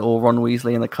little Ron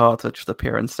Weasley in the car to just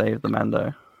appear and save the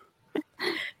Mando.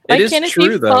 Why can't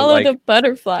he follow the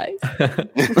butterflies?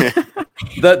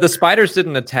 The spiders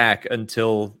didn't attack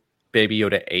until Baby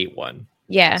Yoda ate one.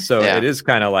 Yeah. So it is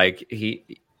kind of like he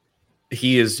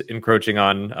is encroaching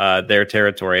on their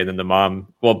territory, and then the mom,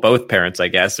 well, both parents, I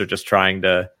guess, are just trying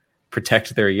to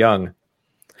protect their young.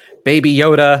 Baby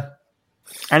Yoda.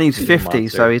 And he's 50,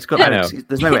 so he's got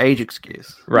there's no age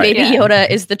excuse. Right. Baby Yoda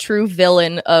is the true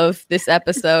villain of this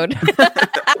episode.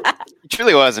 He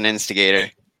truly was an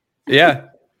instigator. Yeah.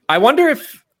 I wonder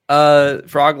if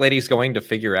Frog Lady's going to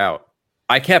figure out.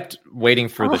 I kept waiting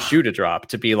for the shoe to drop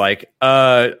to be like,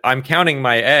 I'm counting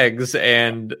my eggs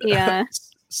and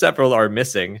several are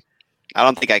missing. I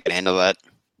don't think I can handle that.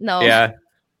 No. Yeah.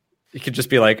 You could just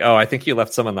be like, "Oh, I think you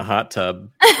left some in the hot tub."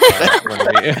 That's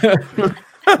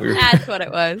what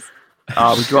it was.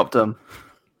 Oh, we dropped them.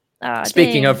 Oh,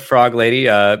 Speaking dang. of Frog Lady,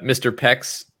 Mr.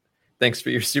 Pex, thanks for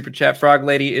your super chat. Frog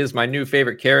Lady is my new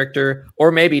favorite character,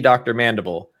 or maybe Dr.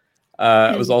 Mandible.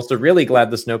 I was also really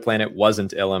glad the Snow Planet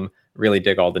wasn't Ilum. Really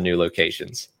dig all the new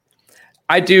locations.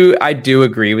 I do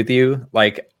agree with you.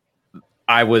 Like,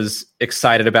 I was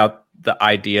excited about the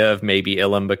idea of maybe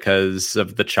Ilum because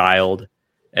of the child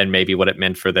and maybe what it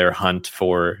meant for their hunt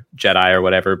for Jedi or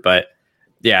whatever. But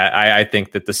yeah, I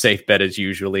think that the safe bet is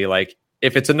usually like,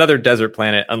 if it's another desert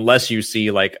planet, unless you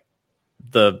see like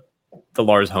the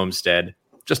Lars homestead,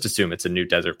 just assume it's a new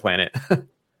desert planet.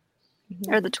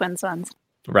 Or the Twin Suns.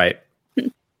 Right.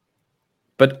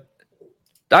 But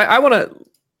I want to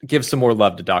give some more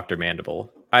love to Dr.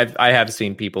 Mandible. I have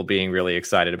seen people being really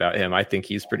excited about him. I think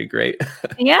he's pretty great.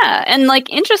 Yeah, and like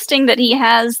interesting that he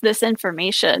has this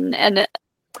information. And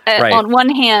Right. on one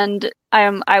hand,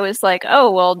 I was like,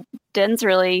 oh well, Din's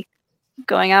really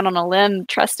going out on a limb,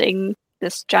 trusting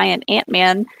this giant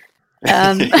Ant-Man,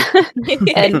 and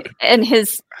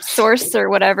his source or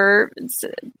whatever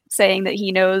saying that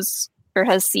he knows or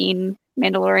has seen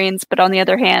Mandalorians. But on the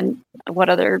other hand, what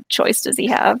other choice does he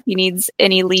have? He needs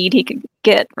any lead he could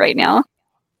get right now.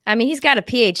 I mean, he's got a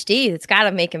PhD. It's got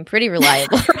to make him pretty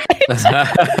reliable, right?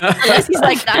 Unless he's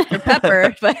like Dr.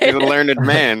 Pepper, but He's a learned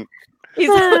man. he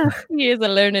is a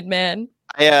learned man.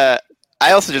 I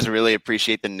also just really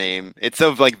appreciate the name. It's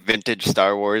so like vintage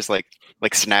Star Wars, like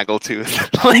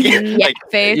Snaggletooth. like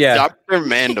Face. Yeah. Dr.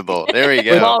 Mandible. There we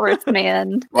go. Walrus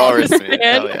Man. Walrus Man.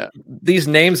 Hell yeah. These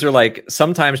names are like,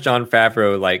 sometimes Jon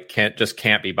Favreau like can't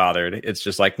be bothered. It's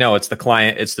just like, no, it's the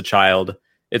client, it's the child,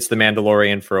 it's the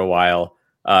Mandalorian for a while,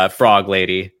 Frog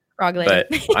Lady. Frog Lady.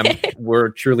 But we're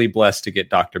truly blessed to get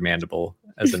Dr. Mandible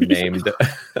as a name.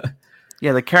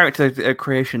 Yeah, the character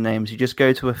creation names, you just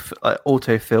go to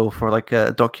autofill for like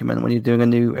a document when you're doing a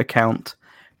new account,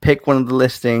 pick one of the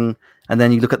listing, and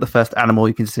then you look at the first animal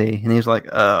you can see. And he's like,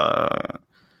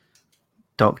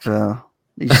 Doctor.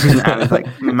 You just see an animal,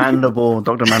 like Mandible,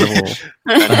 Dr. Mandible.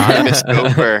 Anonymous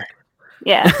Gopher.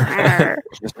 Yeah.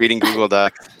 Just reading Google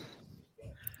Docs.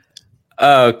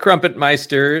 Crumpet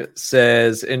Meister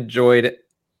says, enjoyed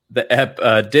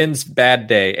the Din's bad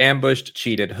day. Ambushed,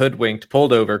 cheated, hoodwinked,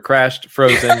 pulled over, crashed,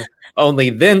 frozen, only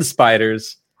then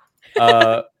spiders.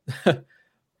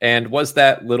 And was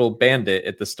that little bandit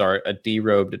at the start a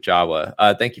derobed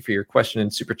Jawa? Thank you for your question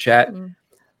in Super Chat.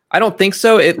 I don't think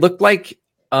so. It looked like,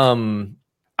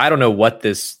 I don't know what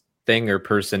this thing or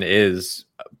person is,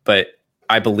 but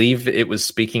I believe it was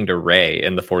speaking to Rey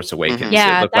in The Force Awakens. Mhm.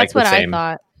 Yeah, It looked that's like what the I same.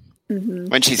 thought. Mhm.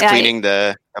 When she's Yeah, cleaning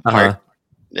the part.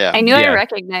 Yeah. I knew I Yeah.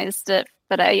 recognized it,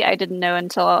 but I didn't know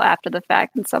until after the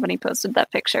fact, and somebody posted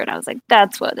that picture, and I was like,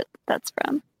 "That's what that's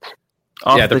from."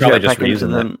 After they're the probably just jetpack reusing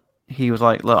incident, he was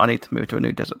like, look, I need to move to a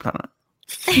new desert planet.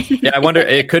 Yeah, I wonder,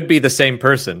 it could be the same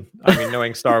person. I mean,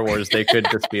 knowing Star Wars, they could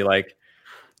just be like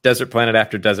desert planet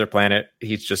after desert planet.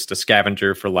 He's just a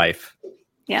scavenger for life.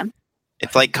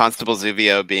 It's like Constable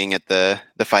Zuvio being at the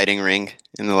fighting ring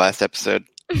in the last episode.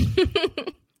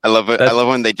 I love it. I love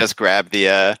when they just grab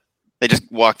they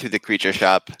just walk through the creature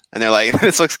shop and they're like,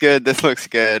 this looks good. This looks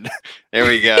good. There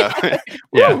we go.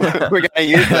 Yeah. We're going to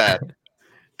use that.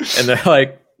 And they're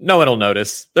like, no one will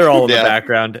notice. They're all in the Yeah.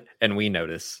 background, and we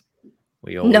notice.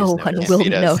 We always No one notice. will He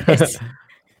does. notice.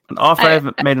 And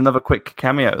R5 made another quick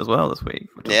cameo as well this week.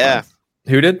 which was Yeah. nice.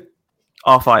 Who did?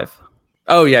 R5.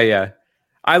 Oh, yeah.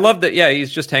 I love that. Yeah,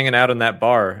 he's just hanging out in that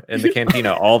bar in the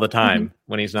cantina all the time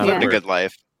when he's not Yeah. at The work. good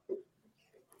life.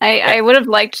 I would have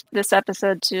liked this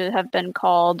episode to have been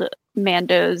called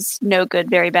Mando's No Good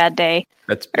Very Bad Day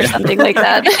That's or something like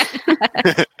that.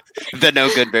 The no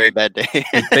good, very bad day.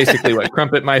 basically what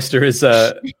Crumpet Meister is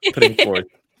putting forth.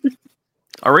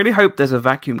 I really hope there's a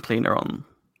vacuum cleaner on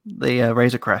the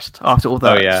Razor Crest after all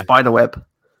that yeah. spider web.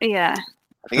 Yeah.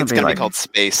 I think it's going to be called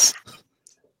Space.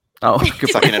 Oh,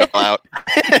 good Sucking it all out.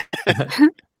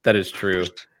 That is true.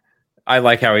 I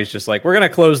like how he's just like, we're going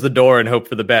to close the door and hope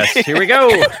for the best. Here we go.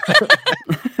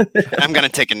 I'm going to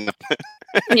take a nap.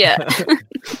 Yeah.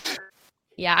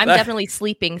 Yeah, I'm definitely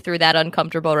sleeping through that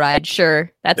uncomfortable ride.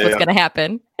 Sure, that's what's Yeah. going to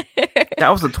happen. That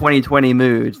was the 2020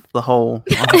 mood. The whole.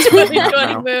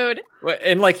 mood.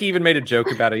 And like he even made a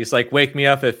joke about it. He's like, wake me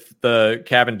up if the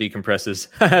cabin decompresses.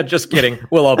 Just kidding.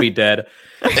 We'll all be dead.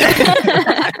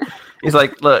 He's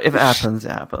like, look, if it happens,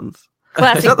 it happens. Is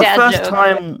Classic that the dad first joke.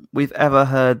 time we've ever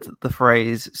heard the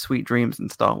phrase "sweet dreams" in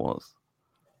Star Wars?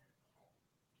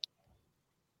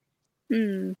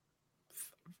 Hmm.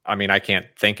 I mean, I can't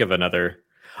think of another.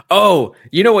 Oh,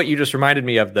 you know what you just reminded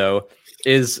me of, though,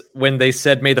 is when they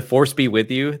said, "May the force be with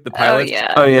you," the pilots.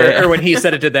 Oh yeah. Or when he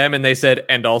said it to them and they said,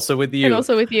 "And also with you." And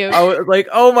also with you. I was like,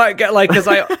 oh my God. Like, because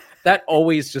that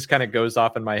always just kind of goes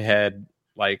off in my head.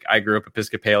 Like, I grew up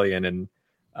Episcopalian, and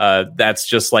that's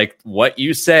just like what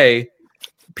you say.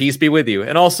 Peace be with you,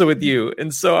 and also with you.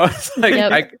 And so I was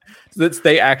like,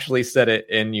 they actually said it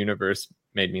in universe.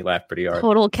 Made me laugh pretty hard.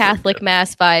 Total Catholic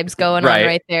mass vibes going on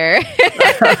right there.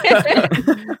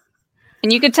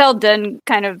 And you could tell Den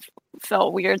kind of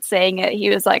felt weird saying it. He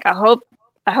was like, I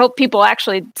hope people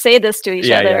actually say this to each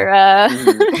other.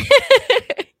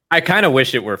 I kind of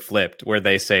wish it were flipped, where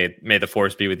they say, "May the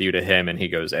force be with you" to him, and he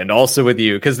goes, "And also with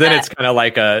you," because then it's kind of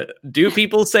like do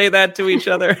people say that to each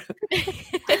other?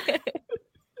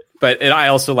 But I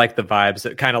also like the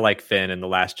vibes, kind of like Finn in The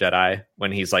Last Jedi,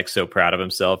 when he's like so proud of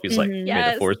himself. He's like,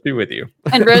 "May the force be with you."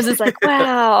 And Rose is like,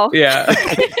 "Wow." Yeah.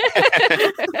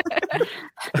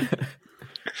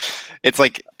 It's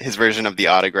like his version of the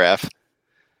autograph.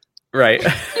 Right.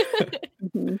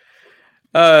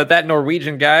 That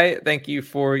Norwegian guy, thank you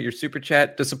for your super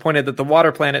chat. Disappointed that the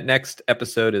water planet next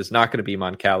episode is not going to be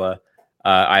Mon Cala.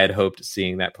 I had hoped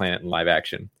seeing that planet in live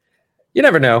action. You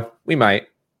never know. We might.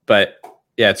 But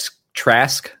yeah, it's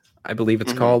Trask, I believe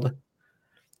it's called.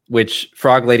 Which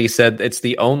Frog Lady said it's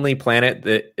the only planet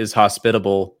that is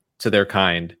hospitable to their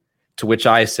kind. To which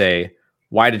I say,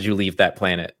 why did you leave that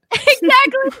planet?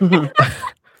 Exactly.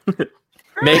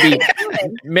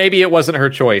 Maybe it wasn't her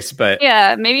choice, but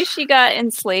yeah, maybe she got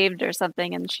enslaved or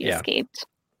something and she escaped.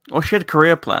 Or she had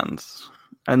career plans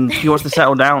and she wants to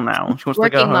settle down now. She wants to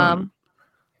go home. Mom.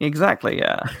 Exactly,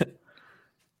 yeah.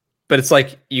 But it's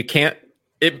like you can't.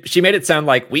 She made it sound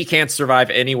like we can't survive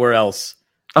anywhere else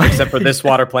except for this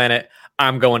water planet.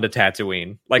 I'm going to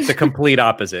Tatooine, like the complete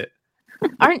opposite.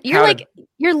 Aren't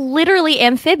you're literally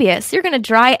amphibious? You're gonna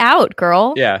dry out,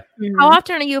 girl. Yeah. How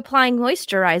often are you applying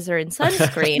moisturizer and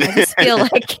sunscreen? I just feel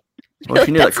like well,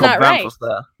 she knew that Cobb Vanth was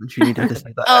there, and she needed to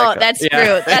say that. Oh, that's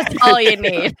true. That's all you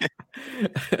need.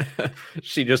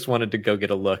 She just wanted to go get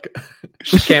a look.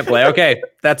 She can't play. Okay,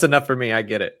 that's enough for me. I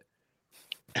get it.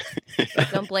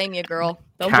 Don't blame you, girl.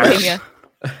 Don't blame you.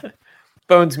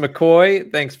 Bones McCoy,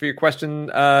 thanks for your question.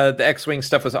 The X-Wing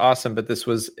stuff was awesome, but this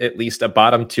was at least a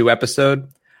bottom 2 episode.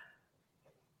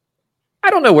 I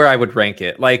don't know where I would rank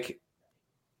it. Like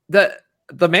the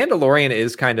Mandalorian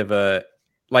is kind of a,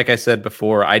 like I said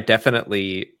before, I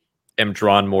definitely am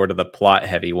drawn more to the plot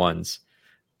heavy ones,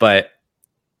 but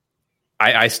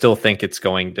I still think it's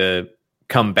going to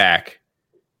come back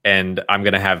and I'm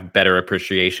going to have better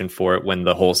appreciation for it when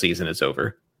the whole season is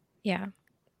over. Yeah.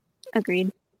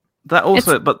 Agreed. That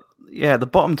also, but yeah, the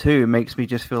bottom 2 makes me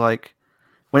just feel like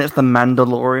when it's the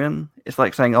Mandalorian, it's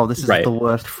like saying, "Oh, this is the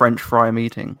worst French fry I'm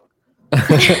eating."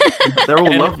 They're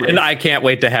all lovely, and I can't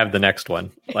wait to have the next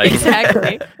one. Like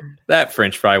exactly, that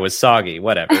French fry was soggy.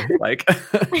 Whatever. Like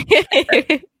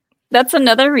that's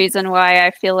another reason why I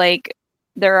feel like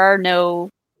there are no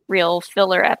real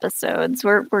filler episodes.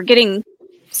 We're getting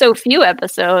so few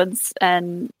episodes,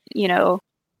 and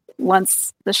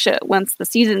once the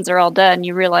seasons are all done,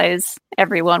 you realize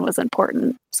everyone was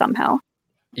important somehow.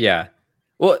 Yeah.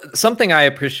 Well, something I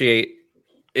appreciate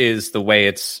is the way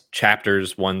it's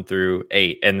chapters 1 through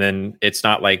 8. And then it's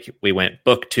not like we went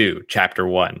book 2, chapter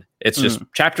 1. It's just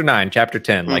chapter 9, chapter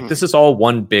 10. Like this is all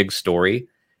one big story.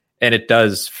 And it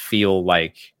does feel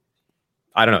like,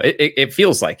 I don't know, it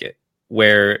feels like it,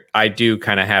 where I do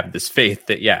kind of have this faith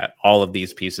that, yeah, all of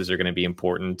these pieces are going to be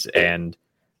important. And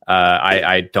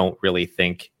I don't really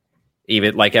think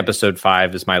even like episode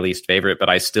 5 is my least favorite, but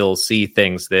I still see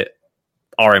things that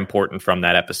are important from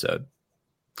that episode.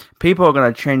 People are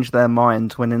going to change their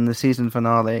minds when in the season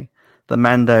finale, the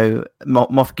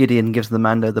Moff Gideon gives the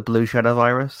Mando the blue shadow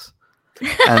virus.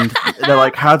 And they're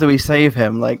like, how do we save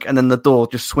him? Like, and then the door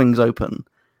just swings open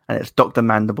and it's Dr.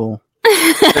 Mandible.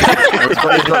 He's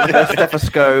got a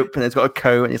stethoscope and he's got a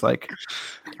coat and he's like,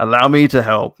 allow me to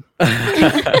help.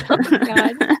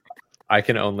 God. I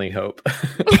can only hope.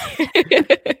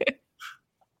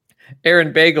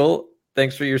 Aaron Bagel,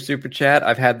 thanks for your super chat.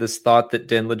 I've had this thought that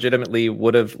Din legitimately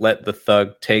would have let the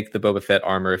thug take the Boba Fett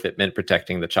armor if it meant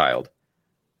protecting the child.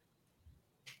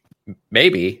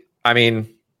 Maybe. I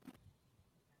mean,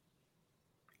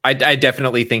 I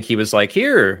definitely think he was like,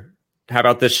 here, how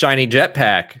about this shiny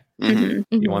jetpack? You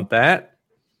want that?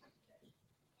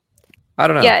 I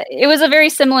don't know. Yeah, it was a very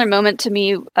similar moment to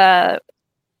me at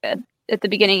the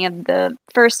beginning of the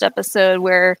first episode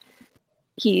where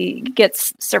he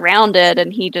gets surrounded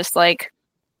and he just like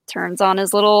turns on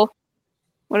his little,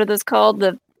 what are those called?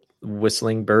 The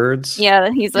whistling birds. Yeah,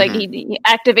 he's like, he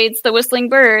activates the whistling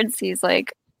birds. He's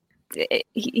like,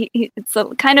 it's a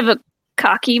kind of a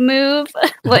cocky move,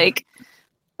 like,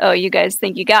 "Oh, you guys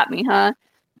think you got me, huh?"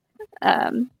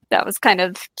 That was kind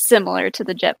of similar to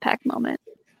the jetpack moment.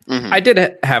 I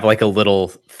did have like a little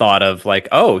thought of like,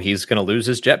 oh, he's going to lose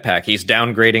his jetpack. He's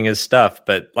downgrading his stuff.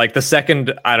 But like the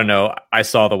second, I don't know, I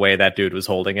saw the way that dude was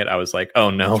holding it. I was like, oh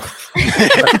no.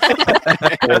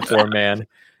 poor man.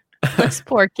 This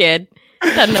poor kid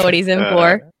doesn't know what he's in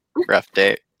for. Rough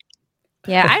day.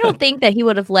 Yeah, I don't think that he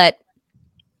would have let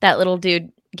that little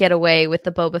dude get away with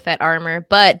the Boba Fett armor.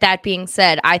 But that being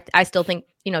said, I still think,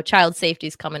 child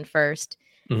safety's coming first.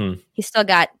 Mm-hmm. He's still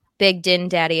got big Din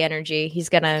Daddy energy. He's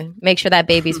gonna make sure that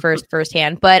baby's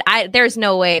firsthand. But there's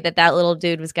no way that little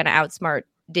dude was gonna outsmart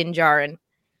Din Djarin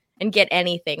and get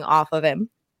anything off of him.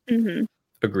 Mm-hmm.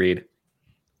 Agreed.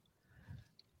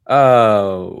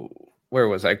 Oh, where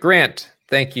was I? Grant,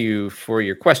 thank you for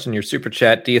your question, your super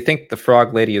chat. Do you think the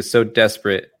Frog Lady is so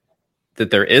desperate that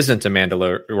there isn't a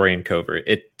Mandalorian covert?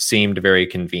 It seemed very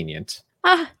convenient.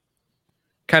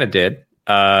 Kind of did.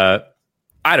 I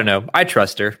don't know. I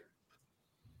trust her.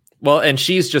 Well, and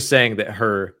she's just saying that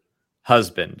her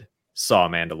husband saw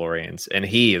Mandalorians and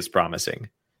he is promising.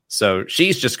 So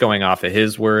she's just going off of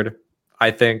his word, I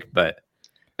think. But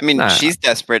I mean, she's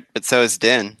desperate, but so is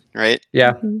Din, right?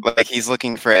 Yeah. Like he's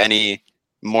looking for any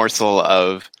morsel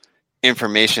of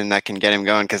information that can get him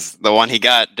going, because the one he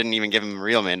got didn't even give him a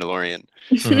real Mandalorian.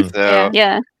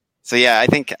 Mm-hmm. So yeah, I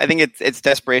think it's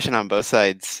desperation on both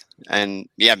sides, and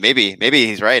yeah, maybe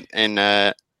he's right, and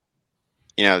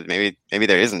maybe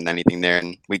there isn't anything there,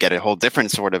 and we get a whole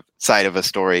different sort of side of a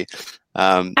story.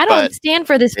 I don't stand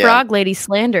for this Frog Lady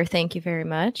slander. Thank you very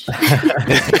much.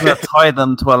 I'm gonna tie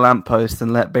them to a lamppost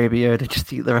and let Baby Yoda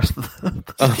just eat the rest of them.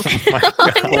 Oh my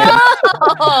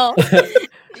God.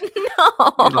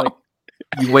 No. Like,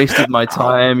 you wasted my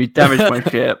time. You damaged my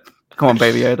ship. Come on,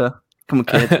 Baby Yoda. Come on,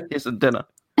 kid. Here's some dinner.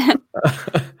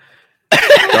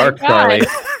 Dark Charlie.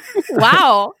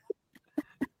 Wow.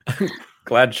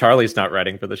 Glad Charlie's not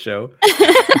writing for the show.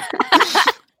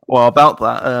 Well, about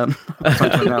that,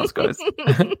 something else, guys.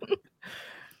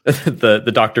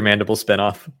 the Dr. Mandible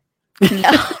spinoff.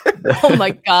 Oh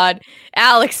my God,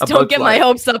 Alex! Don't get my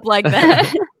hopes up like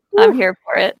that. I'm here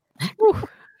for it.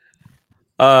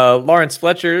 Lawrence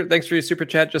Fletcher, thanks for your super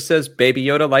chat. Just says Baby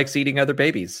Yoda likes eating other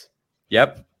babies.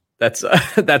 Yep, that's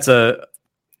a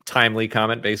timely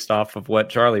comment based off of what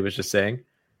Charlie was just saying.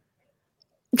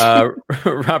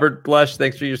 Robert Blush,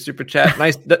 thanks for your super chat.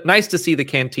 Nice to see the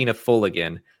cantina full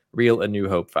again. Real A New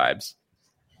Hope vibes.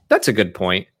 That's a good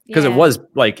point, because it was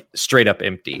like straight up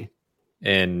empty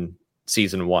in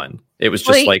season 1. It was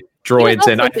just like droids,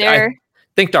 and I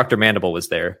think Dr. Mandible was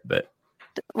there, but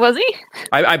was he?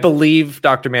 I believe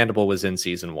Dr. Mandible was in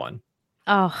season 1.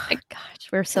 Oh my gosh,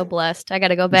 we're so blessed. I got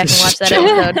to go back and watch that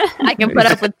episode. I can put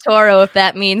up with Toro if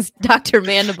that means Dr.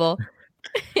 Mandible.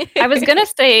 I was gonna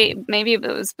say maybe it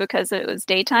was because it was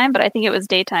daytime, but I think it was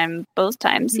daytime both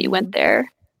times he went there.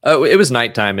 Oh, it was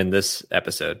nighttime in this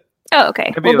episode. Oh,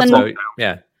 okay. Maybe Well, then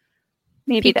Yeah.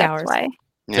 maybe Peak that's hours. why.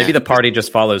 Yeah. Maybe the party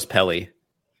just follows Pelly.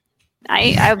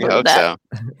 I I believe hope that.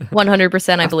 so.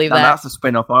 100%, I believe And that. that's the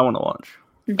spin-off I want to watch.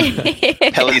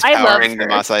 Pelly's I love powering the her.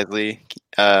 Mos Eisley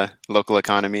local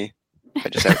economy. I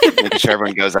just have making sure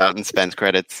everyone goes out and spends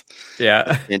credits.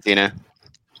 Yeah. Cantina.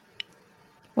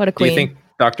 What a Do you queen. think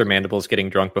Dr. Mandible's getting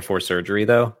drunk before surgery,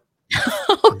 though?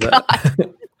 Oh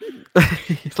God.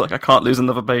 He's like, I can't lose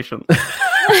another patient.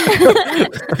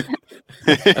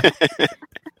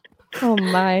 Oh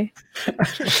my.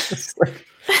 Kirsty's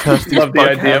Love the bug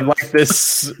idea of hands. like this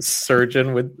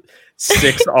surgeon with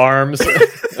 6 arms.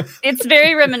 It's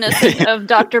very reminiscent of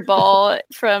Dr. Ball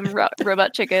from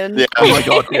Robot Chicken. Yeah. Oh my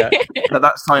God, Yeah.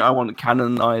 That's something I want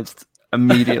canonized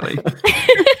immediately.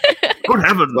 Good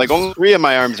heavens! Like only 3 of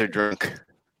my arms are drunk.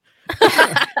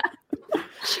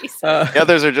 Jesus. The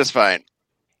others are just fine.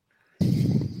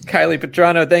 Kylie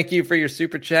Petrano, thank you for your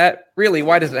super chat. Really,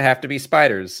 why does it have to be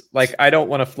spiders? Like, I don't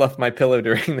want to fluff my pillow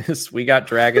during this. We got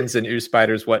dragons and ooh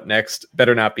spiders. What next?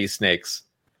 Better not be snakes.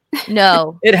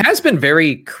 No. It has been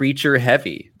very creature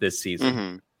heavy this season.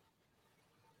 Hmm.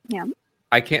 Yeah.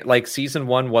 I can't, like, season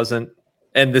 1 wasn't,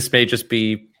 and this may just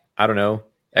be, I don't know,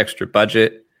 extra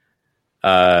budget.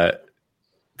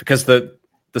 Because the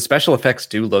special effects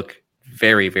do look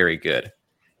very, very good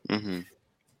Hmm.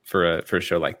 for a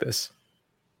show like this.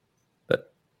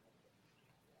 But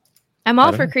I'm I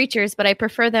all don't for know. creatures, but I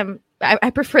prefer them. I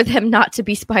prefer them not to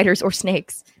be spiders or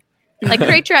snakes. Like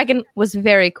Great Dragon was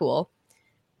very cool,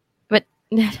 but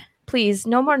please,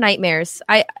 no more nightmares.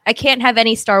 I can't have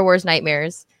any Star Wars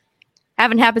nightmares.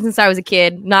 Haven't happened since I was a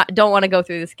kid. Don't want to go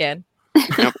through this again.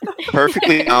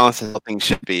 perfectly balanced as all things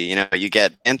should be. You know, you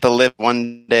get Anthalip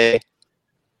one day,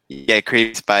 you get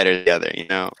Creepy Spider the other. You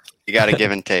know, you got to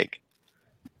give and take.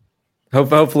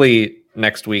 Hopefully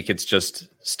next week it's just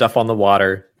stuff on the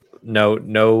water. No,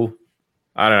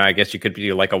 I don't know. I guess you could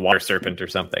be like a water serpent or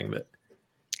something. But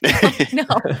No.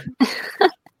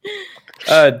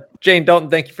 Jane Dalton,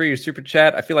 thank you for your super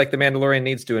chat. I feel like the Mandalorian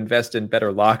needs to invest in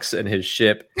better locks in his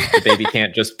ship. The baby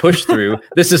can't just push through.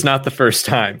 This is not the first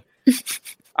time.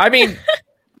 I mean,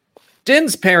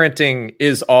 Din's parenting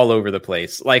is all over the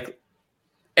place. Like,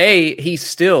 he's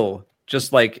still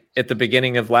just like at the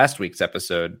beginning of last week's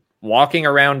episode, walking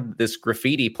around this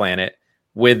graffiti planet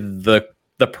with the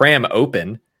pram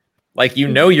open. Like, you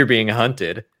know, you're being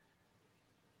hunted.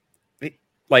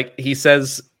 Like, he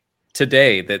says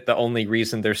today that the only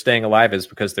reason they're staying alive is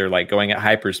because they're like going at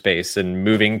hyperspace and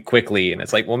moving quickly. And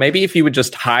it's like, well, maybe if you would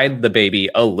just hide the baby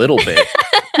a little bit.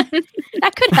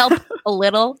 That could help a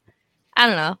little. I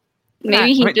don't know.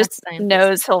 Maybe he Not just scientist.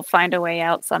 knows he'll find a way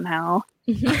out somehow.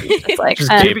 It's like,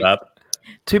 Just gave up.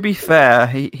 To be fair,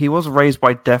 he was raised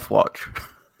by Death Watch.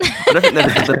 I don't think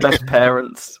they're the best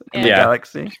parents in the Yeah.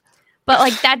 galaxy. But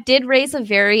like that did raise a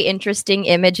very interesting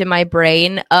image in my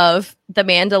brain of the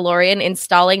Mandalorian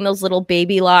installing those little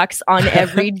baby locks on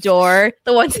every door,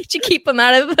 the ones that you keep them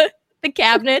out of the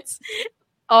cabinets.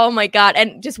 Oh my God.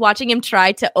 And just watching him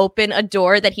try to open a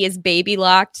door that he has baby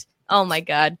locked. Oh my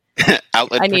God.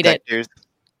 Outlet I need it. protectors.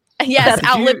 Yes, Did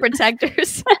outlet you-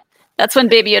 protectors. that's when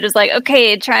Baby Yoda's like,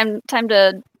 okay, time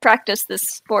to practice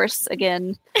this force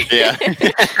again. Yeah.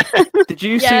 Did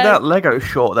you see Yes. that Lego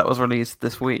short that was released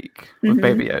this week with Mhm.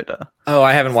 Baby Yoda? Oh,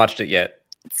 I haven't watched it yet.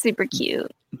 It's super cute.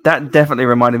 That definitely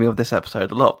reminded me of this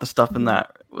episode. A lot of the stuff in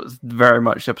that was very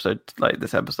much episode like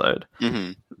this episode.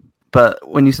 hmm But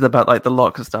when you said about like the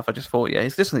locks and stuff, I just thought, yeah,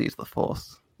 he's just gonna use the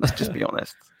Force. Let's just be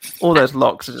honest. All those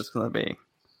locks are just gonna be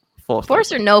Force.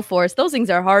 Force or no force, those things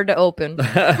are hard to open.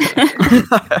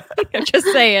 I'm just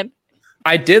saying.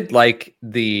 I did like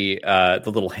the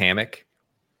little hammock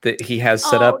that he has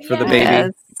set Oh, up for the yeah. baby.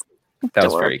 Yes. That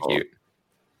was very Adorable. cute.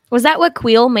 Was that what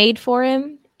Queel made for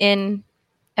him in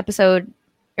episode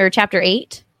or chapter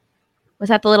 8? Was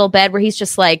that the little bed where he's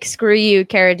just like, screw you,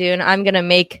 Cara Dune, I'm going to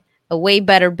make a way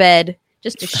better bed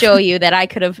just to show you that I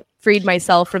could have freed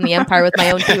myself from the Empire with my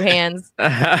own two hands.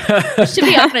 To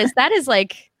be honest, that is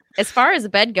like, as far as a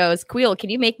bed goes, Queel, can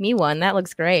you make me one? That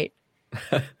looks great.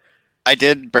 I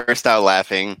did burst out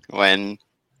laughing when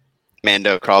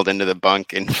Mando crawled into the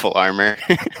bunk in full armor.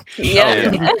 Yeah.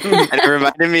 And it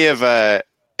reminded me of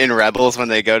in Rebels when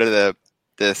they go to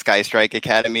the Sky Strike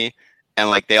Academy and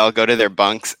like they all go to their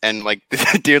bunks and like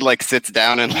the dude like sits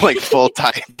down in like full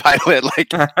pilot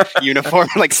like uniform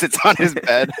like sits on his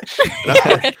bed. And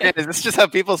I'm like, man, is this just how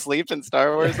people sleep in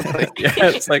Star Wars? Like, Yeah,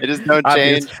 it's like it is no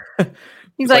obvious. change.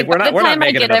 He's It's like, we're by not the we're not time I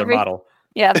making get another model.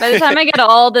 Yeah, by the time I get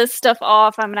all this stuff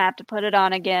off, I'm gonna have to put it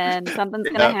on again. Something's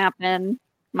gonna Yeah. happen.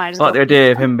 Might as I like well. the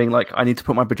idea of him being like, I need to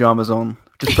put my pajamas on.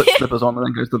 Just put slippers on and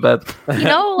then goes to bed. You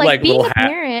know, like being little a hat.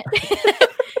 parent.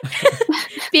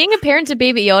 Being a parent to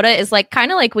Baby Yoda is like kind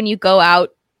of like when you go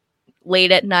out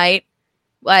late at night.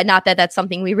 Not that that's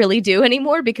something we really do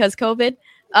anymore because COVID.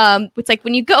 It's like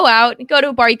when you go out, you go to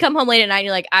a bar, you come home late at night, and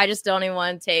you're like, I just don't even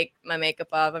want to take my makeup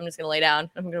off. I'm just gonna lay down.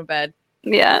 I'm going to bed.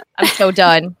 Yeah. I'm so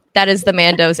done. That is the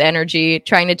Mando's energy,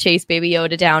 trying to chase Baby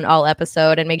Yoda down all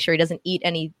episode and make sure he doesn't eat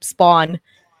any spawn.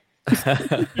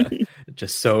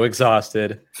 Just so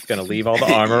exhausted. Gonna leave all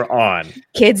the armor on.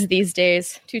 Kids these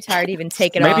days, too tired to even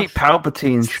take it Maybe off.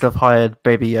 Palpatine should have hired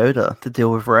Baby Yoda to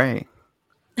deal with Rey.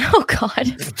 Oh God.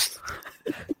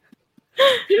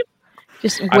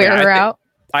 Just I wear mean, I her think- out.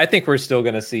 I think we're still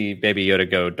gonna see Baby Yoda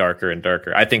go darker and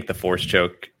darker. I think the Force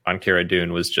choke on Cara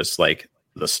Dune was just like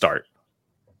the start.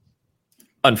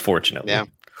 Unfortunately. Yeah.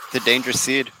 It's a dangerous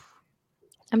seed.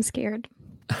 I'm scared.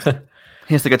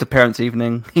 He has to go to parents'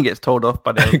 evening. He gets told off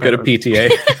by the other Go to parents.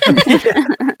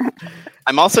 PTA.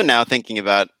 I'm also now thinking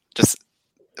about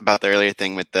the earlier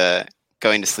thing with the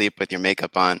going to sleep with your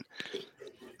makeup on.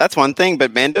 That's one thing,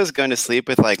 but Mando's going to sleep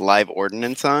with like live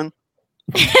ordnance on.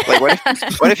 Like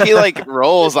what if he like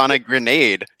rolls on a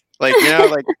grenade? Like, you know,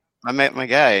 like my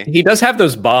guy. He does have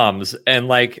those bombs, and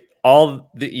like all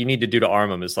that you need to do to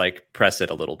arm him is like press it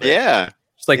a little bit. Yeah.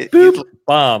 It's like He's boop,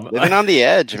 bomb. Living on the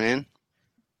edge, man.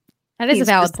 That is a He's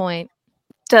valid just- point.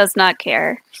 Does not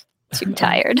care. Too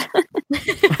tired.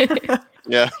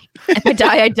 Yeah. If I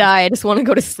die, I die. I just want to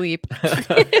go to sleep.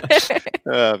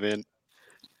 Oh man.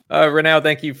 Renau,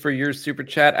 thank you for your super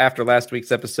chat. After last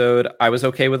week's episode, I was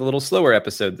okay with a little slower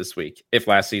episode this week. If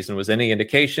last season was any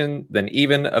indication, then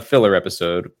even a filler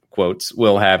episode, quotes,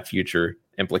 will have future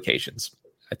implications.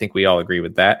 I think we all agree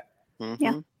with that. Mhm.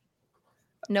 Yeah.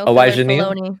 No Elijah filler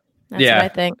Neal? Filoni. That's Yeah. what I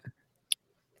think.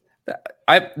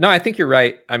 I think you're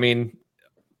right. I mean,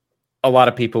 a lot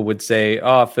of people would say,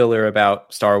 "Oh, filler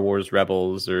about Star Wars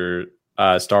Rebels or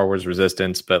Star Wars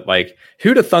Resistance," but like,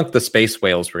 who'd have thunk the space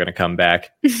whales were going to come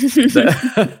back?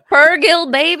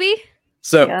 Purrgil, baby.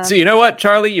 So Yeah. you know what,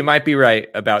 Charlie, you might be right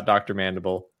about Dr.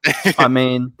 Mandible. I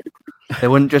mean, they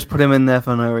wouldn't just put him in there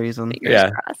for no reason. Fingers Yeah.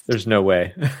 crossed. There's no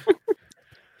way.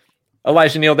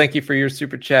 Elijah Neal, thank you for your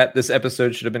super chat. This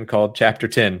episode should have been called Chapter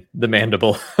 10, The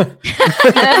Mandible.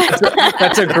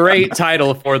 That's a great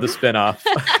title for the spinoff.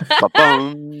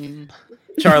 Ba-boom.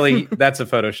 Charlie, that's a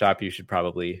Photoshop you should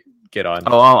probably get on.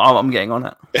 Oh, I'm getting on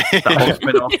it. That whole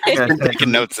spin-off. I've Yeah, been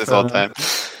taking notes this whole time.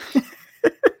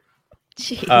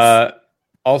 Jeez.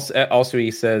 Also, he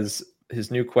says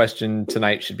his new question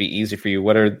tonight should be easy for you.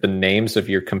 What are the names of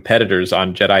your competitors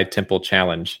on Jedi Temple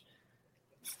Challenge?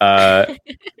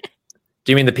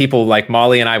 Do you mean the people like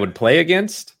Molly and I would play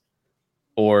against,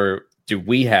 or do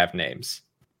we have names?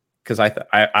 Because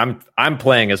I'm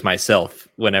playing as myself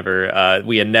whenever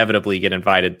we inevitably get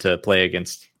invited to play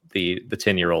against the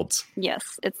 10-year-olds.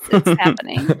 Yes, it's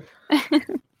happening.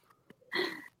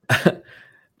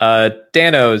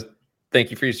 Dano,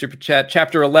 thank you for your super chat.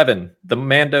 Chapter 11: The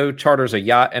Mando charters a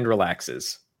yacht and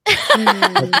relaxes. He's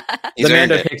The earned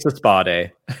Mando it. takes a spa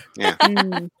day.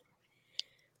 Mm.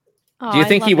 Oh, Do you I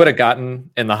think he love would it. have gotten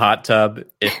in the hot tub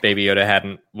if Baby Yoda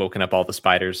hadn't woken up all the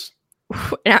spiders?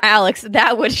 Now, Alex,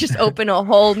 that would just open a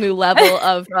whole new level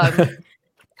of.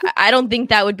 I don't think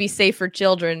that would be safe for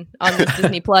children on this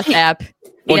Disney Plus app.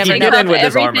 Well, never he know. got in with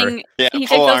his armor. everything. Yeah, He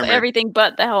full takes off armor. everything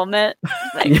but the helmet.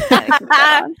 Like, I can put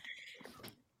that on.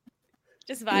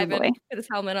 Just boy. vibing with his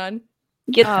helmet on.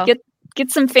 Get Oh.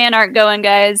 get some fan art going,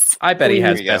 guys. I bet he There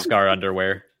has you go. Beskar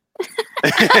underwear.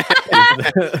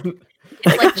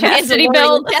 Like chastity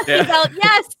belt. Chastity Yeah. belt,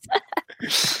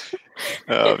 yes.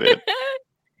 Oh man,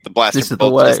 the blaster This is the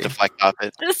bolt just way. deflect off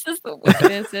it. This is the way.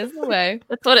 This is the way.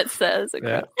 That's what it says.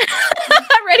 Yeah.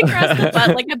 Right across the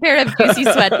butt like a pair of juicy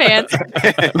sweatpants.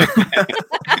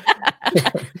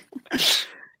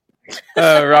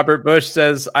 Robert Bush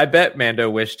says, I bet Mando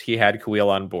wished he had Kuil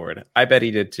on board. I bet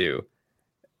he did too.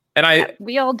 And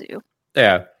We all do.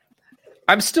 yeah,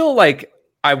 I'm still like,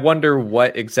 I wonder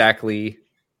what exactly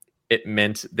it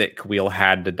meant that Kuil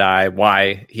had to die,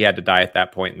 why he had to die at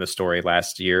that point in the story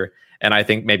last year. And I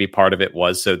think maybe part of it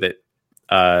was so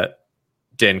that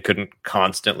Din couldn't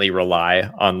constantly rely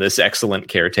on this excellent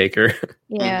caretaker.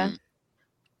 Yeah.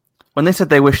 When they said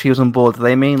they wished he was on board, do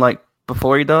they mean like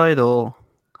before he died, or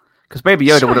because Baby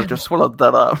Yoda would have just swallowed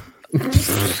that up?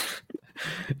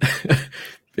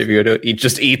 Baby Yoda he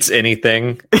just eats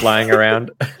anything lying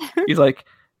around. He's like,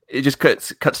 it just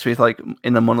cuts to his like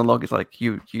in the monologue. It's like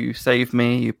you saved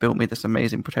me, you built me this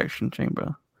amazing protection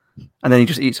chamber, and then he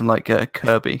just eats him like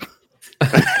Kirby.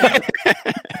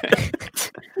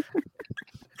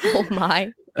 Oh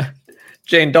my.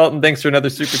 Jane Dalton, thanks for another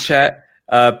super chat.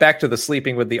 Back to the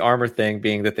sleeping with the armor thing,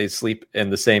 being that they sleep in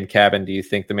the same cabin. Do you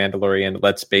think the Mandalorian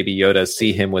lets Baby Yoda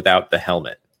see him without the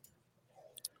helmet?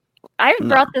 I No.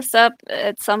 brought this up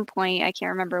at some point. I can't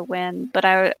remember when, but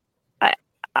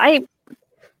I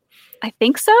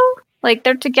think so. Like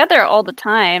they're together all the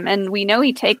time, and we know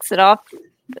he takes it off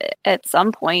at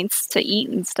some points to eat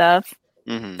and stuff.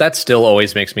 Mhm. That still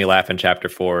always makes me laugh in Chapter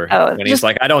 4 Oh, when he's just-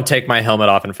 like, I don't take my helmet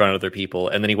off in front of other people.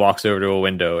 And then he walks over to a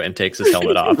window and takes his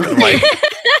helmet off. I'm like,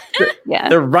 Yeah,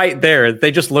 they're right there. They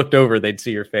just looked over. They'd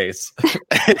see your face.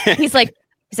 He's like,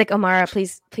 Omara,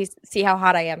 please see how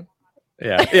hot I am.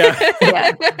 Yeah. Yeah.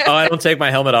 yeah. Oh, I don't take my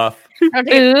helmet off. Don't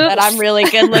take it, but Oops. I'm really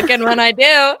good looking when I do.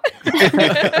 I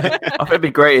think it'd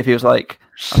be great if he was like,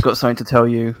 I've got something to tell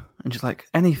you, and she's like,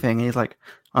 anything. And he's like,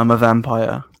 I'm a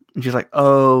vampire, and she's like,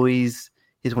 oh, he's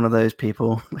one of those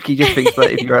people. Like he just thinks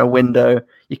that if you're at a window,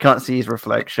 you can't see his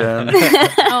reflection.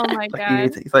 Oh my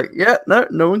Like, he's like, yeah,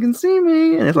 no one can see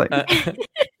me, and it's like,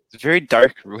 It's a very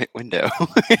dark window.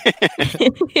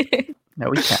 no,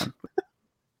 we can.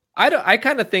 I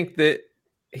kind of think that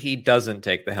he doesn't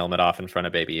take the helmet off in front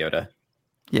of Baby Yoda.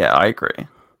 Yeah, I agree.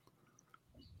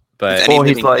 But It's any Or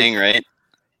he's living like- thing, right?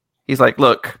 He's like,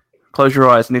 look, close your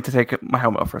eyes. I need to take my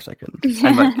helmet off for a second.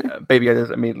 And like, Baby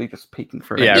Yoda's immediately just peeking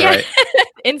through. Yeah, Yeah. right.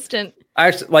 Instant.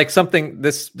 Actually, like something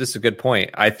this is a good point.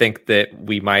 I think that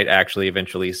we might actually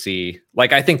eventually see,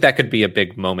 like, I think that could be a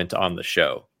big moment on the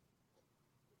show.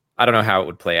 I don't know how it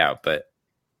would play out, but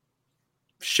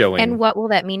showing And what will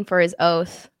that mean for his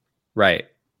oath? right.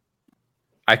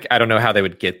 I don't know how they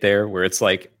would get there where it's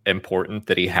like important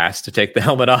that he has to take the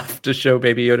helmet off to show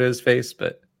Baby Yoda's face,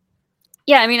 but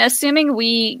Yeah, I mean, assuming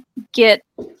we get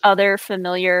other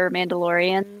familiar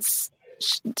Mandalorians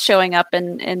showing up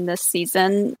in this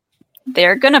season,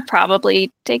 they're going to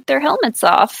probably take their helmets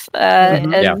off.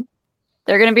 And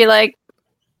they're going to be like,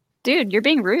 dude, you're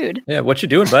being rude. Yeah, what you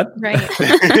doing, bud? Right.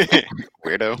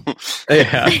 Weirdo.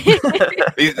 Yeah.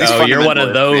 These You're one of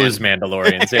fundamentalists, those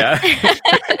Mandalorians, yeah.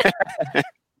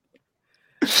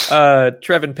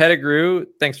 Trevin Pettigrew,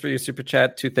 thanks for your super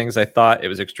chat. 2 things I thought. It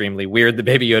was extremely weird the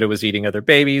Baby Yoda was eating other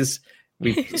babies.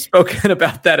 We've spoken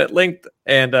about that at length.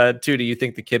 And 2, do you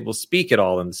think the kid will speak at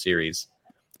all in the series?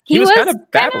 He was kind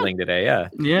of babbling today, yeah.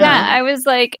 Yeah, I was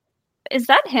like, is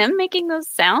that him making those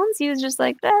sounds? He was just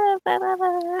like, da, da, da,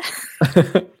 da.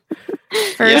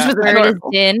 First word is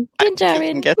Din. I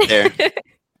can get there.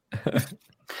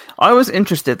 I was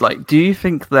interested, like, do you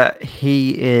think that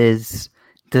he is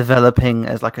developing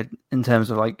as like in terms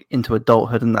of like into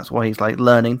adulthood and that's why he's like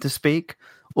learning to speak?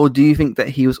 Or do you think that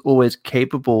he was always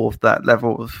capable of that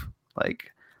level of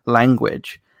like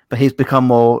language, but he's become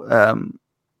more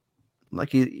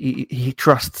like he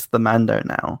trusts the Mando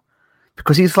now?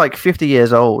 Because he's like 50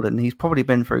 years old and he's probably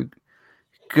been through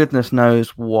goodness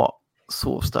knows what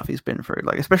sort of stuff he's been through.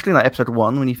 Like, especially in like episode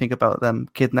 1, when you think about them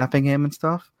kidnapping him and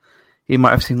stuff, he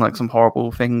might have seen like some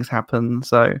horrible things happen.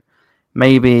 So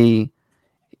maybe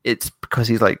it's because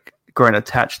he's like grown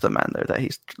attached to Mando that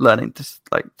he's learning to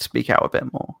like speak out a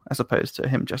bit more, as opposed to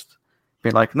him just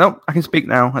being like, nope, I can speak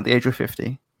now at the age of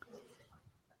 50.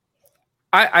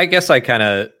 I guess I kind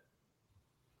of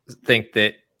think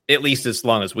that at least as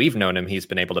long as we've known him, he's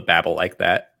been able to babble like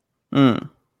that.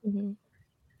 Mm-hmm.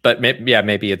 But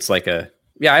maybe it's like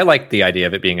I like the idea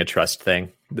of it being a trust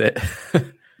thing. That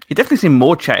He definitely seemed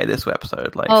more chatty this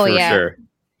episode. Like, Oh, for yeah. sure.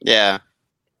 Yeah.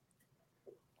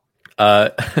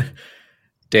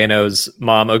 Dano's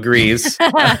mom agrees.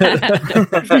 Called him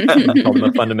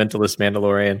a fundamentalist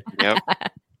Mandalorian. Yep.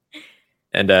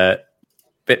 And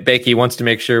Bakey wants to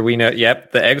make sure we know,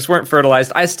 yep, the eggs weren't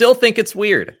fertilized. I still think it's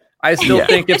weird. I still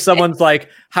think if someone's like,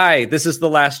 hi, this is the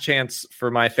last chance for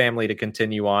my family to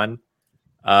continue on,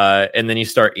 and then you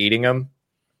start eating them.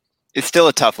 It's still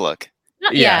a tough look.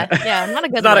 Not a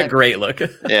good It's not look. a great look.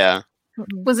 Yeah.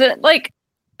 Was it like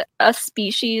a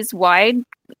species wide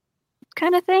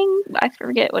kind of thing? I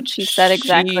forget what she said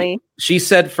exactly. She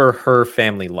said for her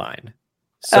family line.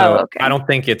 So okay. I don't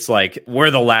think it's like we're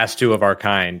the last 2 of our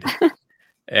kind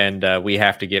and we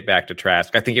have to get back to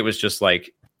Trask. I think it was just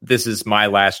like, this is my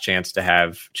last chance to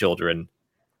have children.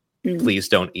 Please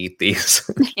don't eat these.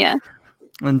 Yeah.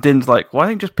 And Din's like, why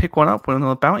don't you just pick one up on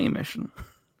a bounty mission?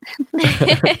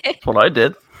 That's what I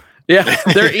did. Yeah,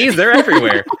 they're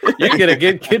everywhere. You can get a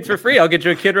good kid for free. I'll get you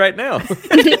a kid right now.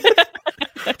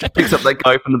 Picks up that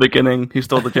guy from the beginning who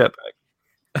stole the jetpack.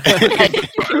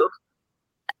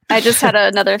 I just had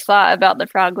another thought about the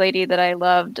frog lady that I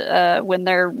loved when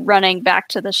they're running back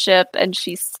to the ship and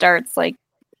she starts like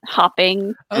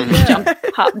hopping,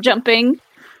 jumping.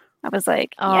 I was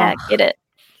like, yeah, get it.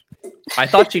 I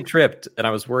thought she tripped and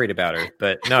I was worried about her,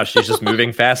 but no, she's just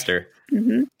moving faster.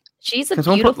 Mm-hmm. She's a Can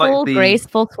someone put, beautiful, like, the-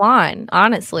 graceful swan.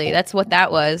 Honestly, that's what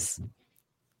that was.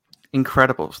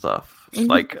 Incredible stuff. Mhm.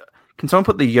 Like, can someone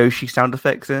put the Yoshi sound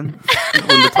effects in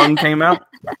when the tongue came out?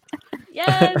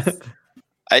 Yes.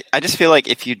 I just feel like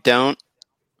if you don't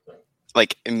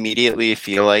like immediately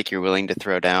feel like you're willing to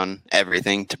throw down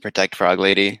everything to protect Frog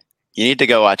Lady, you need to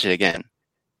go watch it again.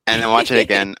 And then watch it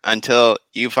again until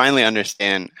you finally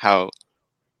understand how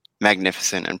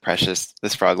magnificent and precious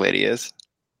this Frog Lady is.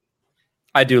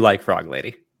 I do like Frog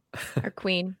Lady. Our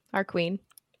queen.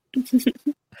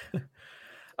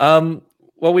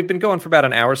 Well, we've been going for about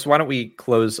an hour, so why don't we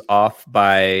close off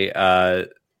by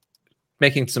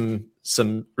making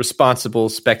some responsible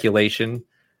speculation.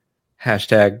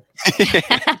 Hashtag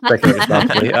speculate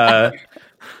responsibly.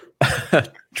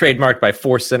 Trademarked by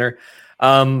Force Center.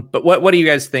 But what do you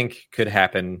guys think could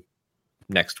happen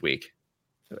next week?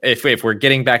 If we're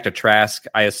getting back to Trask,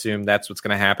 I assume that's what's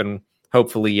going to happen.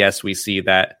 Hopefully, yes, we see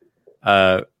that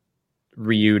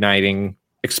reuniting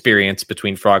experience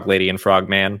between Frog Lady and Frog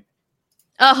Man.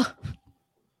 Oh.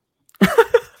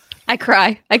 I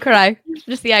cry.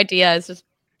 Just the idea is just,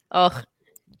 oh,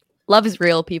 love is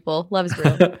real, people. Love is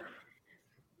real.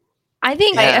 I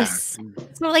think, Yeah. so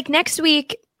like next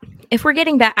week, if we're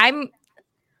getting back,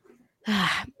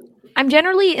 I'm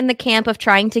generally in the camp of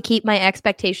trying to keep my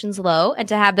expectations low and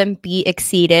to have them be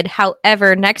exceeded.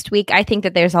 However, next week, I think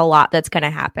that there's a lot that's going to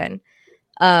happen.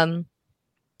 I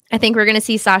think we're going to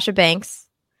see Sasha Banks.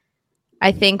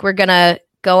 I think we're going to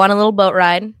go on a little boat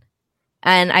ride.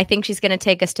 And I think she's going to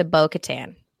take us to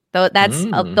Bo-Katan.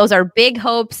 Those are big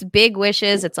hopes, big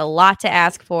wishes. It's a lot to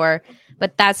ask for.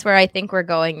 But that's where I think we're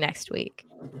going next week.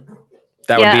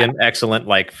 That would be an excellent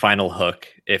final hook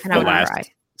if And the I wanna last cry.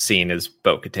 seen as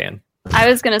Bo-Katan. I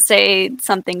was going to say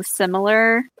something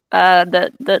similar.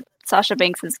 That Sasha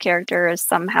Banks's character is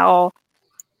somehow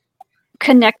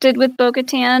connected with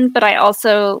Bo-Katan, but I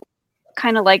also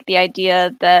kind of like the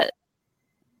idea that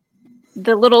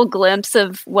the little glimpse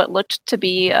of what looked to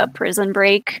be a prison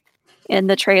break in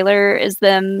the trailer is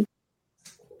them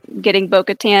getting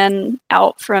Bo-Katan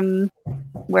out from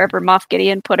wherever Moff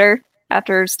Gideon put her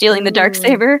after stealing the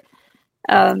Darksaber.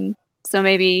 So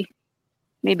maybe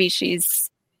she's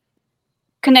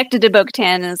connected to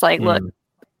Bo-Katan and is like, look,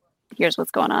 here's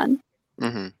what's going on.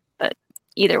 Mm-hmm. But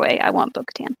either way, I want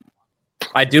Bo-Katan.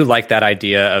 I do like that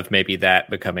idea of maybe that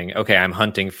becoming, okay, I'm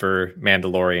hunting for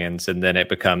Mandalorians, and then it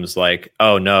becomes like,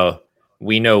 oh no,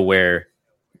 we know where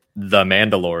the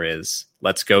Mandalore is.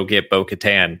 Let's go get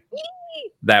Bo-Katan.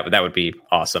 That would be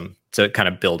awesome to kind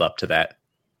of build up to that.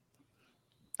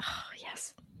 Oh,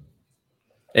 yes.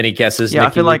 Any guesses? Yeah,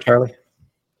 Nikki, I feel like Charlie?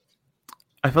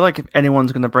 if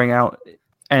anyone's going to bring out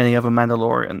any other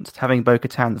Mandalorians, having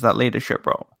Bo-Katan as that leadership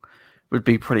role would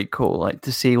be pretty cool. Like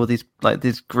to see all these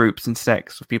groups and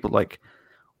sects of people like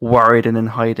worried and in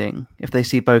hiding. If they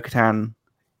see Bo-Katan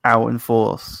out in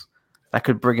force, that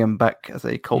could bring him back as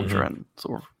a culture and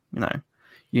sort of,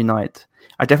 unite.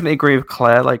 I definitely agree with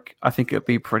Claire. Like, I think it would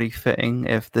be pretty fitting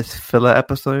if this filler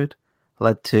episode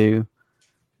led to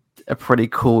a pretty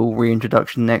cool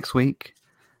reintroduction next week.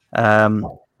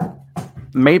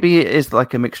 Maybe it is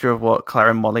like a mixture of what Claire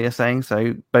and Molly are saying.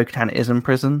 So Bo-Katan is in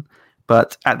prison,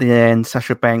 but at the end,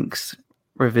 Sasha Banks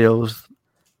reveals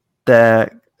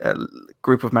their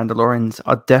group of Mandalorians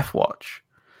are Death Watch.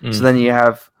 So then you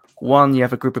have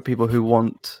a group of people who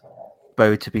want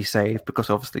Bo to be saved because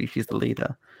obviously she's the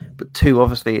leader. But two,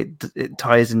 obviously it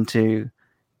ties into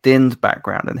Din's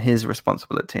background and his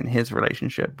responsibility and his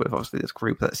relationship with obviously this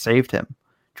group that saved him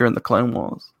during the Clone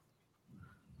Wars.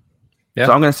 Yeah.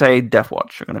 So I'm going to say Death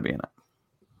Watch are going to be in it.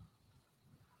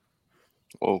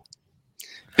 Whoa,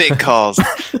 big calls.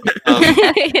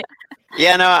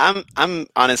 Yeah, no, I'm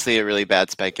honestly a really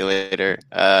bad speculator.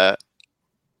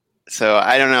 So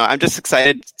I don't know. I'm just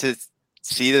excited to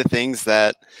see the things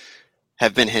that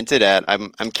have been hinted at.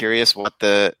 I'm curious what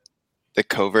the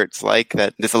covert's like,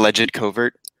 that this alleged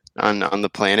covert on the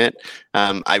planet.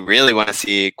 I really want to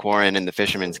see Quarren in the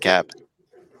Fisherman's Cap.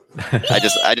 I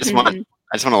just want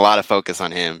a lot of focus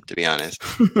on him, to be honest.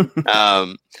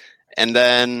 And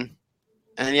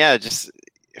yeah, just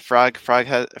Frog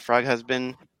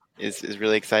Husband is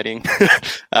really exciting.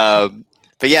 But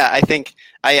yeah, I think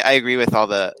I agree with all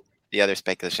the other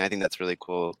speculation. I think that's really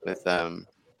cool with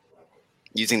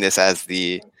using this as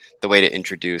the way to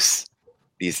introduce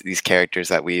these characters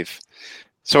that we've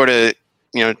sort of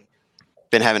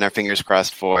been having our fingers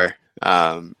crossed for.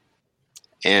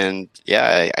 And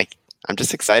yeah, I'm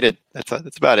just excited.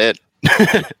 That's about it.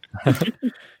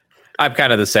 I'm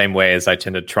kind of the same way, as I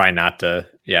tend to try not to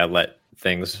let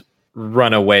things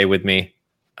run away with me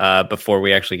before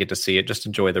we actually get to see it. Just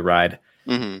enjoy the ride.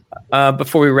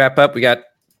 Before we wrap up, we got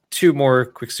 2 more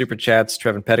quick super chats.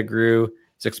 Trevin Pettigrew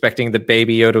is expecting that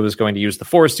Baby Yoda was going to use the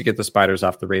Force to get the spiders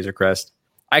off the Razor Crest.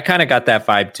 I kind of got that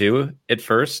vibe too at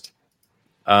first.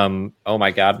 Oh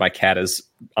my god, my cat is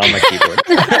on my keyboard.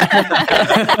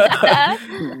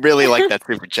 Really like that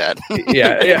super chat.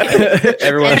 Yeah.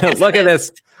 Everyone, look at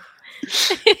this.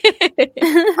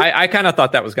 I kind of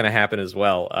thought that was going to happen as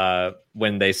well.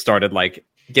 When they started like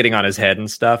getting on his head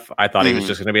and stuff, I thought he was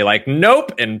just going to be like,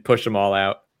 nope, and push them all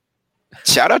out.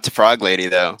 Shout out to Frog Lady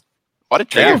though. What a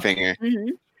trigger finger.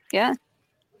 Yeah.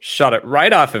 Shot it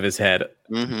right off of his head.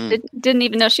 Didn't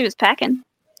even know she was packing.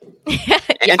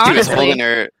 And she was holding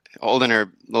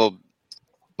her little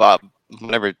Bob,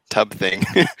 whatever tub thing.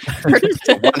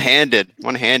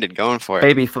 one-handed going for it.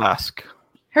 Baby Flask.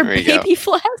 Her baby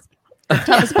flask?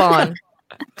 Tub spawn.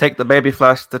 Take the baby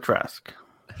flask to Trask.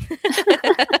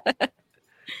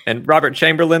 And Robert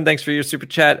Chamberlain, thanks for your super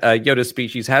chat. Yoda's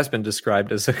species has been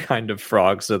described as a kind of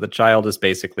frog, so the child is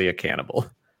basically a cannibal.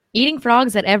 Eating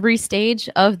frogs at every stage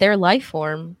of their life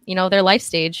form. Their life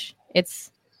stage. It's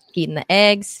eating the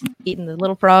eggs, eating the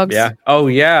little frogs. Yeah. Oh,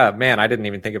 yeah. Man, I didn't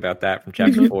even think about that from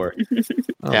chapter 4.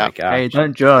 Oh, yeah. my God. Hey,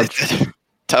 don't judge.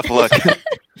 Tough look.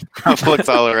 Tough looks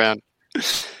all around.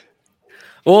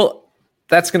 Well,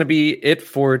 that's going to be it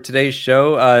for today's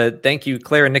show. Thank you,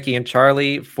 Claire, Nikki, and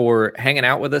Charlie, for hanging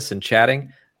out with us and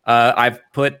chatting. I've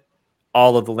put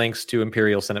all of the links to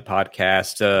Imperial Senate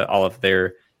Podcast, all of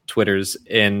their Twitters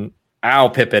in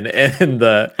Pippin in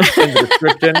the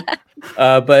description.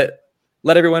 But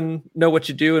let everyone know what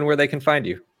you do and where they can find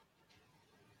you.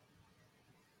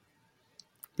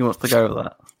 He wants to go with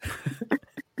that.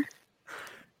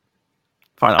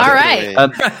 Fine. All right.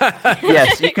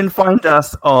 Yes, you can find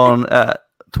us on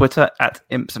Twitter at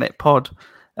ImpSenatPod.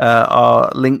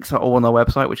 Our links are all on our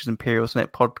website, which is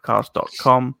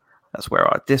imperialsenatepodcast.com. That's where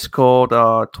our Discord,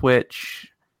 our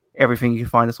Twitch, everything. You can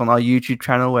find us on our YouTube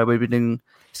channel, where we've been doing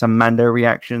some Mando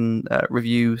reaction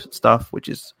review stuff, which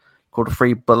is called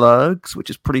Free Blugs, which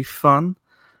is pretty fun.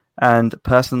 And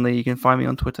personally, you can find me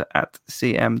on Twitter at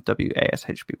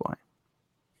CMWASHBY.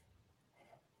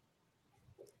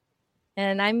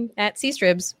 And I'm at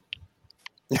C-Stribs.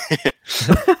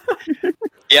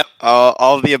 Yep,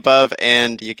 all of the above,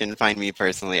 and you can find me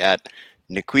personally at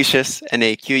Naquicious,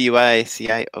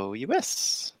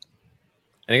 NAQUICIOUS.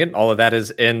 And again, all of that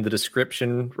is in the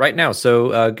description right now.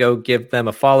 So go give them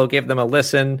a follow, give them a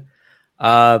listen.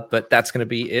 But that's going to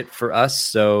be it for us.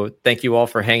 So thank you all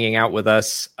for hanging out with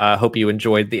us. Hope you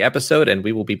enjoyed the episode, and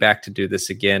we will be back to do this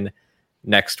again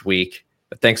next week.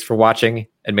 But thanks for watching,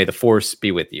 and may the Force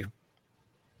be with you.